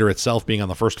elevator itself being on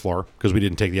the 1st floor because we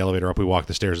didn't take the elevator up. We walked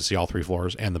the stairs to see all 3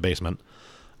 floors and the basement.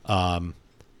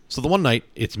 So the one night,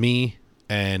 it's me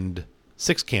and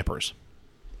 6 campers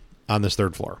on this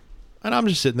 3rd floor. And I'm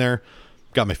just sitting there,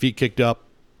 got my feet kicked up,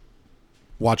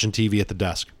 watching TV at the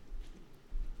desk.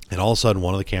 And all of a sudden,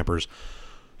 one of the campers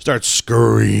starts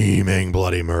screaming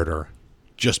bloody murder.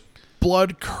 Just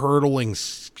blood-curdling,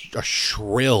 a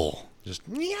shrill. Just,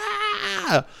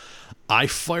 yeah! I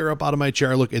fire up out of my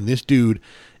chair, look, and this dude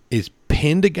is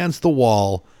pinned against the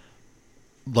wall,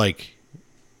 like,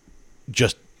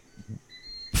 just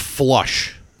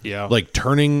flush. yeah. Like,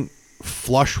 turning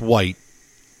flush white,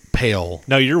 pale.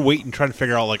 Now you're waiting, trying to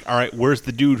figure out, like, all right, where's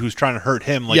the dude who's trying to hurt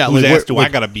him? Like, whose like, ass do like,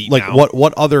 I gotta beat like, now?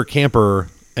 what other camper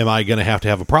am I going to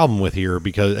have a problem with here?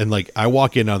 Because, and like, I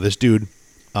walk in, now this dude,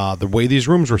 the way these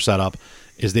rooms were set up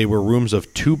is they were rooms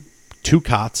of two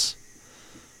cots,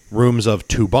 rooms of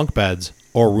 2 bunk beds,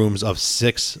 or rooms of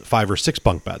 5 or 6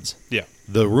 bunk beds. Yeah.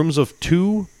 The rooms of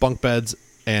 2 bunk beds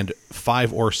and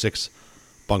 5 or 6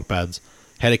 bunk beds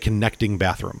had a connecting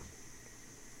bathroom.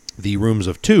 The rooms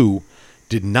of 2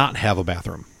 did not have a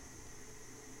bathroom.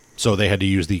 So they had to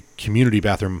use the community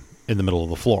bathroom in the middle of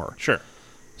the floor. Sure.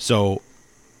 So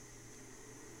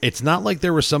it's not like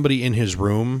there was somebody in his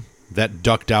room that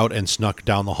ducked out and snuck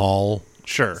down the hall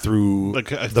Sure. through Like,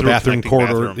 the through a bathroom connecting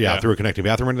corridor. bathroom, Yeah, yeah. through a connecting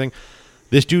bathroom or anything.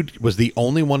 This dude was the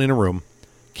only one in a room,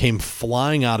 came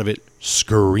flying out of it,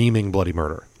 screaming bloody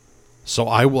murder. So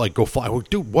I will like go fly. I'm like,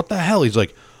 dude, what the hell? He's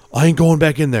like, I ain't going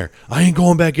back in there. I ain't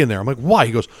going back in there. I'm like, why?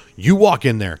 He goes, you walk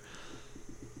in there.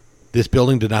 This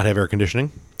building did not have air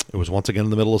conditioning. It was once again in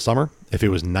the middle of summer. If it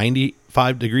was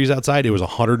 95 degrees outside, it was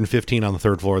 115 on the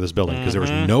 3rd floor of this building because there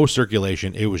was no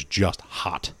circulation. It was just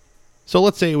hot. So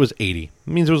let's say it was 80. It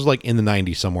means it was like in the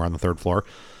 90s somewhere on the 3rd floor.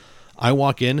 I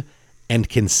walk in and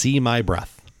can see my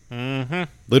breath.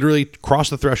 Literally cross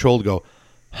the threshold, go,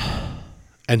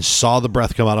 and saw the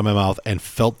breath come out of my mouth and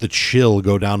felt the chill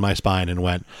go down my spine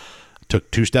and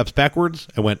took 2 steps backwards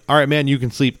and went, all right, man, you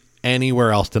can sleep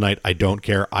anywhere else tonight. I don't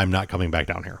care. I'm not coming back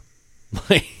down here.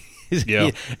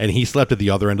 Yeah. And he slept at the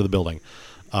other end of the building.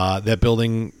 That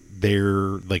building,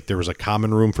 there was a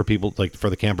common room for people, like for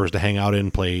the campers to hang out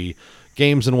in, play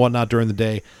games and whatnot during the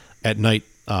day. At night,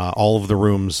 all of the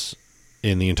rooms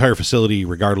in the entire facility,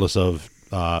 regardless of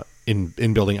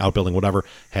in building, out building, whatever,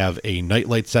 have a night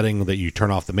light setting that you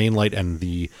turn off the main light and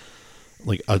the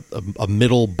like a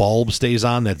middle bulb stays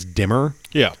on that's dimmer.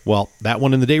 Yeah. Well, that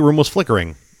one in the day room was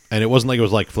flickering, and it wasn't like it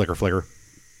was like flicker, flicker,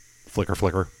 flicker,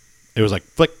 flicker. It was like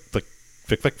flick, flick,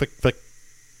 flick, flick, flick, flick,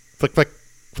 flick, flick,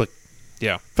 flick,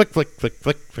 Yeah. flick, flick, flick,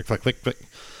 flick, flick, flick, flick, flick.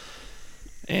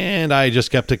 And I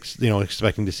just kept,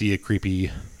 expecting to see a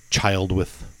creepy child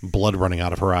with blood running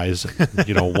out of her eyes.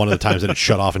 One of the times that it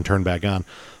shut off and turned back on.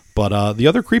 But the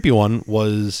other creepy one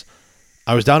was,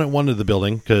 I was down at one of the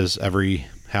building because every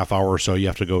half hour or so you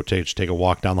have to go take a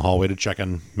walk down the hallway to check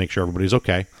and make sure everybody's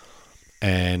okay.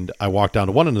 And I walked down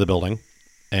to one end of the building,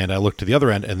 and I looked to the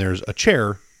other end, and there's a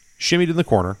chair shimmied in the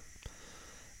corner,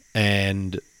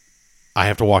 and I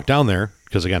have to walk down there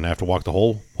because, again, I have to walk the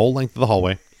whole length of the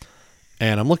hallway.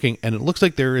 And I'm looking, and it looks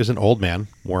like there is an old man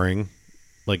wearing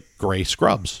like gray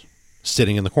scrubs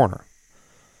sitting in the corner.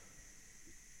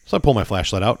 So I pull my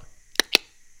flashlight out.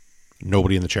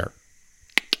 Nobody in the chair.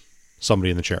 Somebody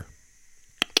in the chair.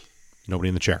 Nobody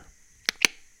in the chair.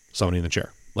 Somebody in the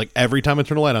chair. Like every time I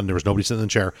turned the light on, there was nobody sitting in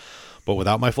the chair. but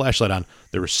without my flashlight on,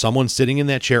 there was someone sitting in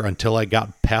that chair until I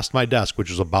got past my desk, which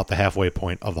was about the halfway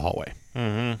point of the hallway.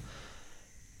 Mm-hmm.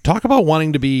 Talk about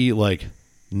wanting to be like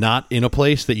not in a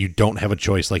place that you don't have a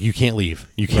choice. Like you can't leave.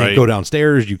 You can't go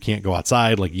downstairs. You can't go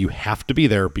outside. Like you have to be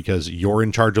there because you're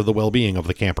in charge of the well-being of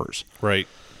the campers. Right.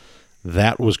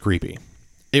 That was creepy.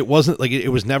 It wasn't like it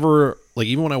was never like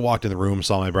even when I walked in the room,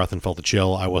 saw my breath and felt the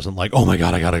chill, I wasn't like, oh my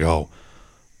God, I gotta go.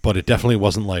 But it definitely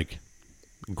wasn't like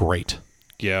great.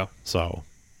 Yeah. So.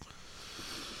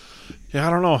 Yeah, I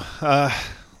don't know.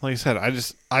 Like I said, I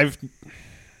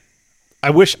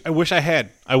wish I had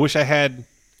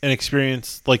an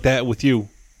experience like that with you.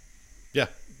 Yeah.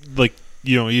 Like,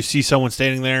 you see someone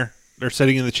standing there, they're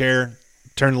sitting in the chair,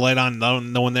 turn the light on,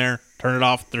 no one there, turn it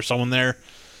off, there's someone there.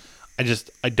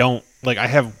 I don't, like, I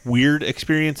have weird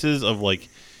experiences of, like,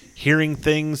 hearing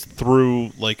things through,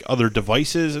 like, other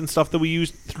devices and stuff that we use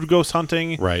through ghost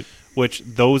hunting. Right. Which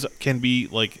those can be,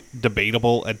 like,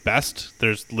 debatable at best.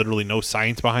 There's literally no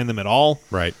science behind them at all.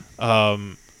 Right.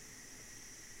 I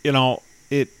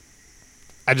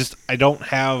don't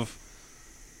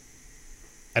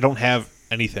have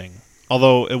anything.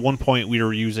 Although at one point we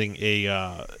were using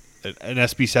an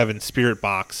SB7 spirit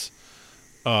box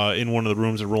in one of the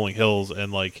rooms at Rolling Hills,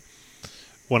 and like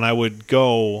when I would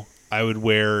go, I would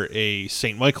wear a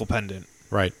St. Michael pendant,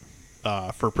 right,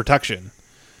 for protection,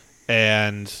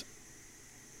 and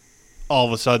all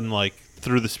of a sudden, like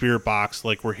through the spirit box,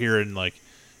 like we're hearing like,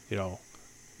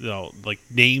 like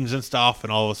names and stuff,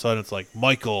 and all of a sudden it's like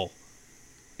Michael,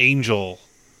 Angel,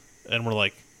 and we're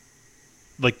like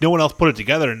no one else put it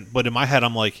together, but in my head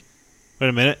I'm like, wait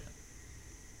a minute,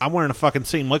 I'm wearing a fucking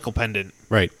St. Michael pendant.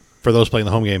 Right. For those playing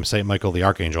the home game, St. Michael the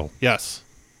Archangel. Yes.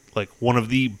 Like one of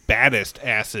the baddest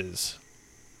asses.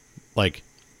 Like,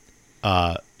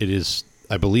 it is,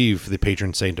 I believe, the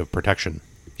patron saint of protection.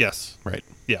 Yes. Right.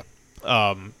 Yeah.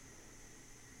 I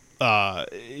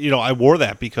wore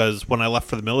that because when I left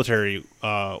for the military,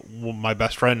 my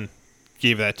best friend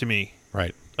gave that to me.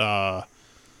 Right.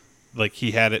 Like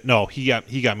he had it. No, he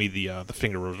got me the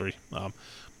finger rosary.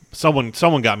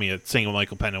 Someone got me a St.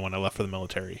 Michael pendant when I left for the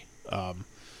military.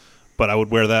 But I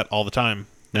would wear that all the time.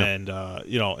 Yeah. And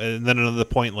and then another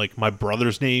point, like my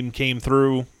brother's name came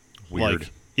through. Weird.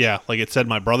 Like, yeah, like it said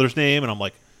my brother's name, and I'm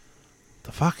like,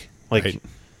 the fuck? Like, right.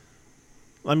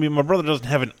 I mean, my brother doesn't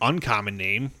have an uncommon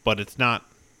name, but it's not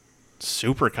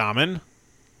super common.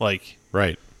 Like,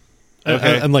 right.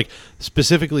 Okay. And like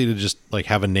specifically to just like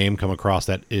have a name come across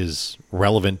that is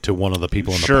relevant to one of the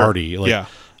people in the party. Like, yeah.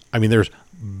 I mean, there's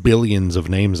billions of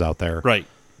names out there. Right.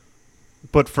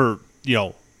 But for,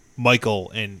 Michael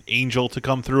and Angel to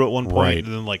come through at one point, right. and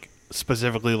then like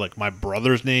specifically like my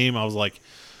brother's name, I was like,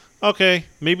 okay,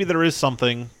 maybe there is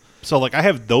something. So like I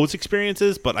have those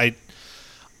experiences, but I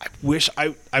wish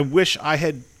I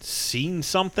had seen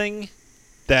something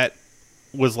that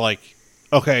was like,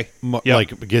 okay,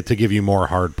 like get to give you more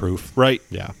hard proof. Right.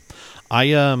 Yeah.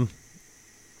 I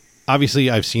obviously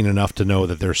I've seen enough to know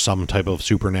that there's some type of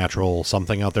supernatural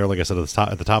something out there. Like I said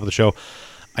at the top of the show,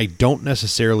 I don't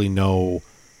necessarily know.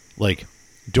 Like,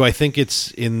 do I think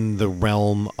it's in the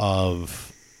realm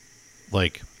of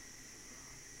like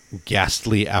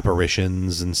ghastly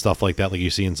apparitions and stuff like that, like you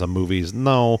see in some movies?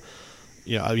 No.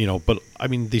 Yeah, but I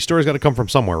mean, these stories got to come from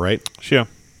somewhere, right? Sure.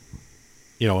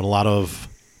 And a lot of,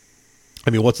 I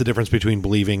mean, what's the difference between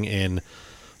believing in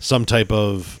some type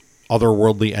of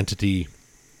otherworldly entity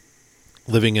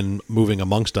living and moving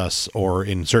amongst us, or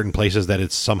in certain places that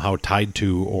it's somehow tied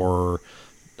to, or,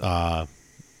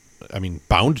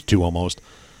 bound to almost,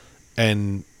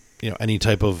 and any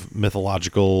type of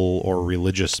mythological or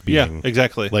religious being. Yeah,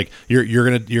 exactly. Like you're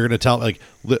gonna tell, like,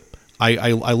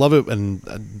 I love it,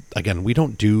 and again, we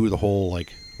don't do the whole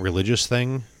like religious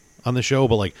thing on the show,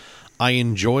 but like I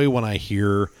enjoy when I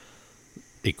hear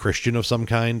a Christian of some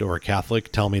kind or a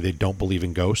Catholic tell me they don't believe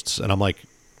in ghosts, and I'm like,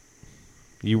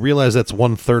 you realize that's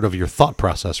 1/3 of your thought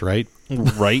process, right?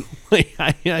 Right.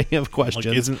 I have questions.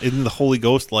 Like, isn't the Holy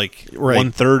Ghost like right.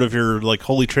 1/3 of your like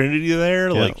Holy Trinity there?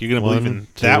 Yeah. Like you're gonna believe in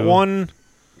that one?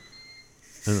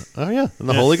 And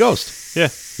the Holy Ghost. Yeah,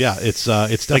 yeah. It's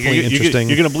definitely like interesting.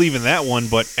 You're gonna believe in that one,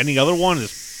 but any other one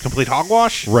is complete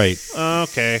hogwash. Right.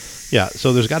 Okay. Yeah.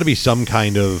 So there's got to be some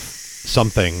kind of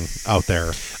something out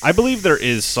there. I believe there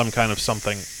is some kind of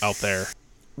something out there.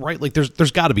 Right. Like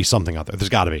there's got to be something out there. There's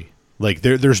got to be. Like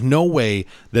there's no way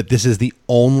that this is the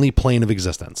only plane of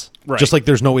existence. Right. Just like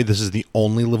there's no way this is the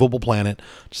only livable planet.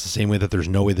 Just the same way that there's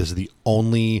no way this is the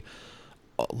only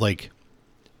like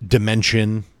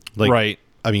dimension. Like, right.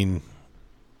 I mean,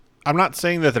 I'm not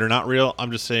saying that they're not real.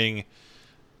 I'm just saying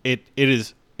it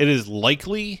is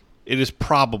likely, it is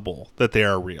probable that they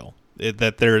are real.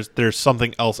 that there's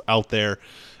something else out there.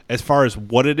 As far as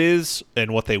what it is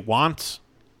and what they want,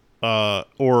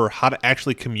 or how to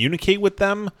actually communicate with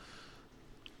them,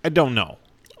 I don't know.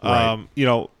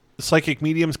 Right. Psychic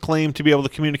mediums claim to be able to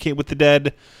communicate with the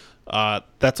dead.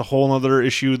 That's a whole other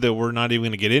issue that we're not even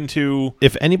going to get into.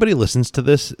 If anybody listens to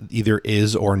this, either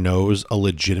is or knows a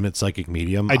legitimate psychic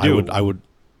medium, I would.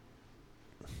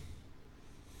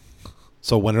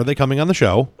 So when are they coming on the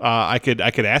show? I could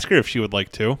ask her if she would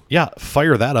like to. Yeah,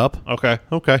 fire that up. Okay.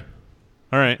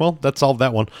 All right. Well, that solved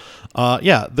that one.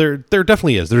 Yeah, there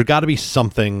definitely is. There's got to be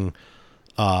something.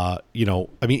 I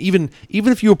mean, even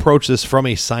if you approach this from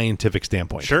a scientific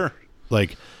standpoint, Sure.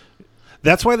 like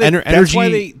that's why they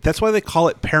energy. that's why they call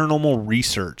it paranormal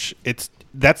research.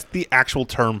 That's the actual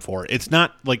term for it. It's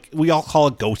not like we all call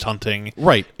it ghost hunting.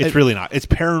 Right. It's really not. It's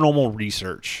paranormal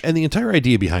research. And the entire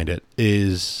idea behind it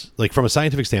is, like, from a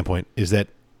scientific standpoint, is that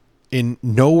in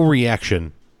no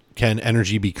reaction can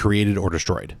energy be created or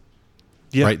destroyed.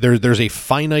 Yeah. Right. There's a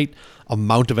finite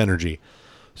amount of energy.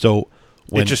 So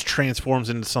when it just transforms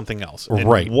into something else. And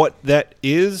right. what that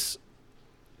is,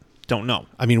 don't know.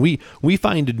 I mean, we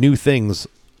find new things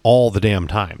all the damn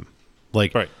time.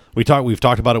 Like Right. we've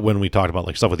talked about it when we talked about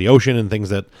like stuff with the ocean and things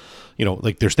that,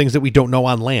 like there's things that we don't know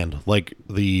on land, like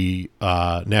the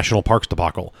national parks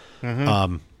debacle.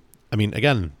 Mm-hmm. I mean,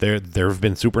 again, there have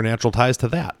been supernatural ties to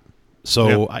that.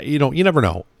 So you never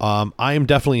know. I am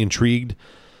definitely intrigued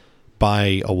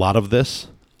by a lot of this.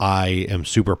 I am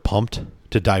super pumped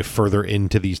to dive further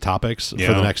into these topics for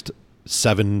the next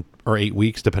 7 or 8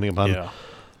 weeks, depending upon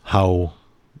how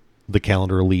the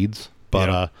calendar leads.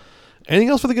 But anything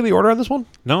else for the Getty order on this one?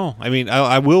 No, I mean,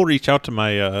 I will reach out to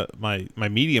my my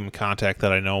medium contact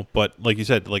that I know. But like you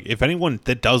said, like if anyone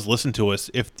that does listen to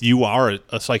us, if you are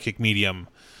a psychic medium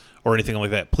or anything like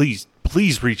that, please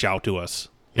reach out to us.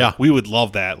 Yeah, we would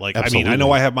love that. Like, absolutely. I mean, I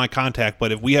know I have my contact,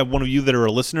 but if we have one of you that are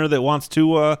a listener that wants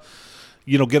to,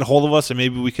 get a hold of us, and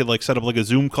maybe we could like set up like a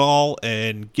Zoom call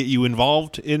and get you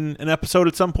involved in an episode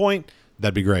at some point,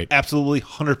 that'd be great. Absolutely,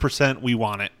 100%, we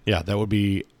want it. Yeah, that would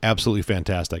be absolutely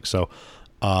fantastic. So,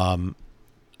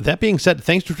 that being said,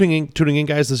 thanks for tuning in,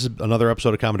 guys. This is another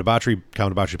episode of Common Debauchery.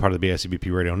 Common Debauchery, part of the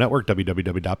BICBP Radio Network,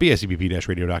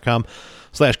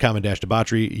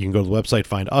 www.bicbp-radio.com/common-debauchery. You can go to the website,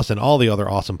 find us and all the other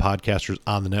awesome podcasters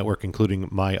on the network, including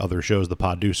my other shows, The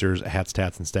Poddeucers, Hats,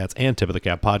 Tats, and Stats, and Tip of the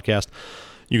Cap Podcast.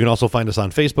 You can also find us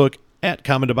on Facebook at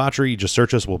Common Debauchery. Just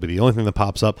search us. We'll be the only thing that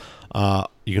pops up.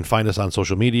 You can find us on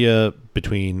social media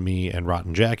between me and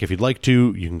Rotten Jack. If you'd like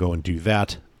to, you can go and do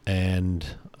that. And,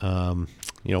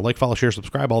 like, follow, share,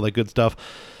 subscribe, all that good stuff.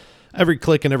 Every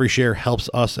click and every share helps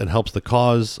us and helps the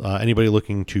cause. Anybody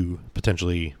looking to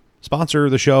potentially sponsor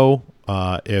the show,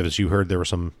 as you heard, there were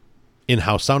some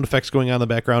in-house sound effects going on in the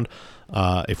background.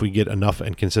 If we get enough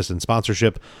and consistent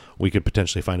sponsorship, we could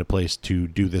potentially find a place to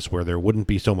do this where there wouldn't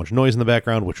be so much noise in the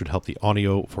background, which would help the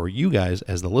audio for you guys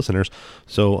as the listeners.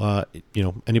 So,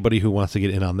 anybody who wants to get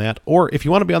in on that, or if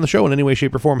you want to be on the show in any way,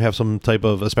 shape, or form, have some type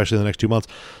of, especially in the next 2 months,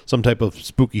 some type of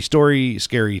spooky story,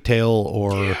 scary tale,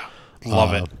 or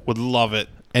love it. Would love it.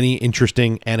 Any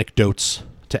interesting anecdotes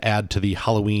to add to the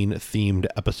Halloween-themed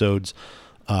episodes.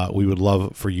 We would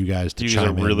love for you guys to chime in.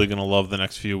 You guys are really going to love the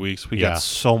next few weeks. We got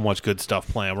so much good stuff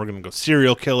planned. We're going to go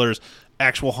serial killers,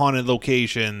 actual haunted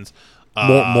locations.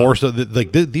 More so,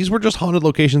 these were just haunted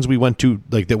locations we went to,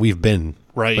 like, that we've been,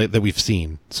 right? Like, that we've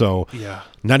seen. So,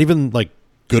 not even, like,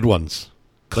 good ones.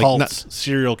 Cults,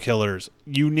 serial killers,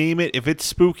 you name it. If it's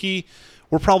spooky,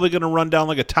 we're probably going to run down,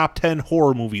 like, a top 10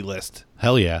 horror movie list.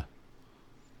 Hell yeah.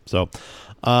 So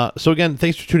again,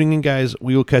 thanks for tuning in, guys.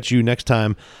 We will catch you next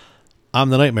time. I'm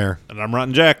the Nightmare. And I'm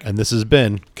Rotten Jack. And this has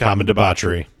been Common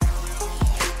Debauchery.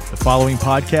 The following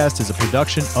podcast is a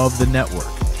production of the network.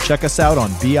 Check us out on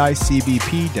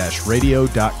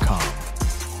bicbp-radio.com.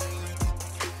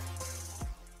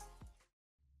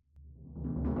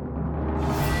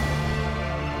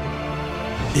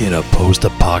 In a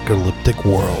post-apocalyptic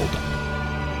world,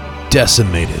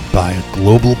 decimated by a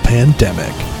global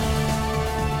pandemic,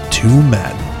 2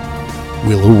 men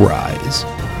will arise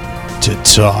to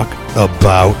talk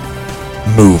about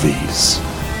movies.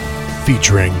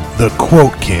 Featuring the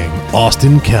Quote King,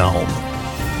 Austin Kelm,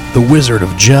 the Wizard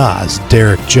of Jaws,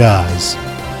 Derek Jaws.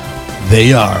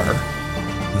 They are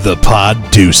the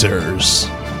Poddeucers.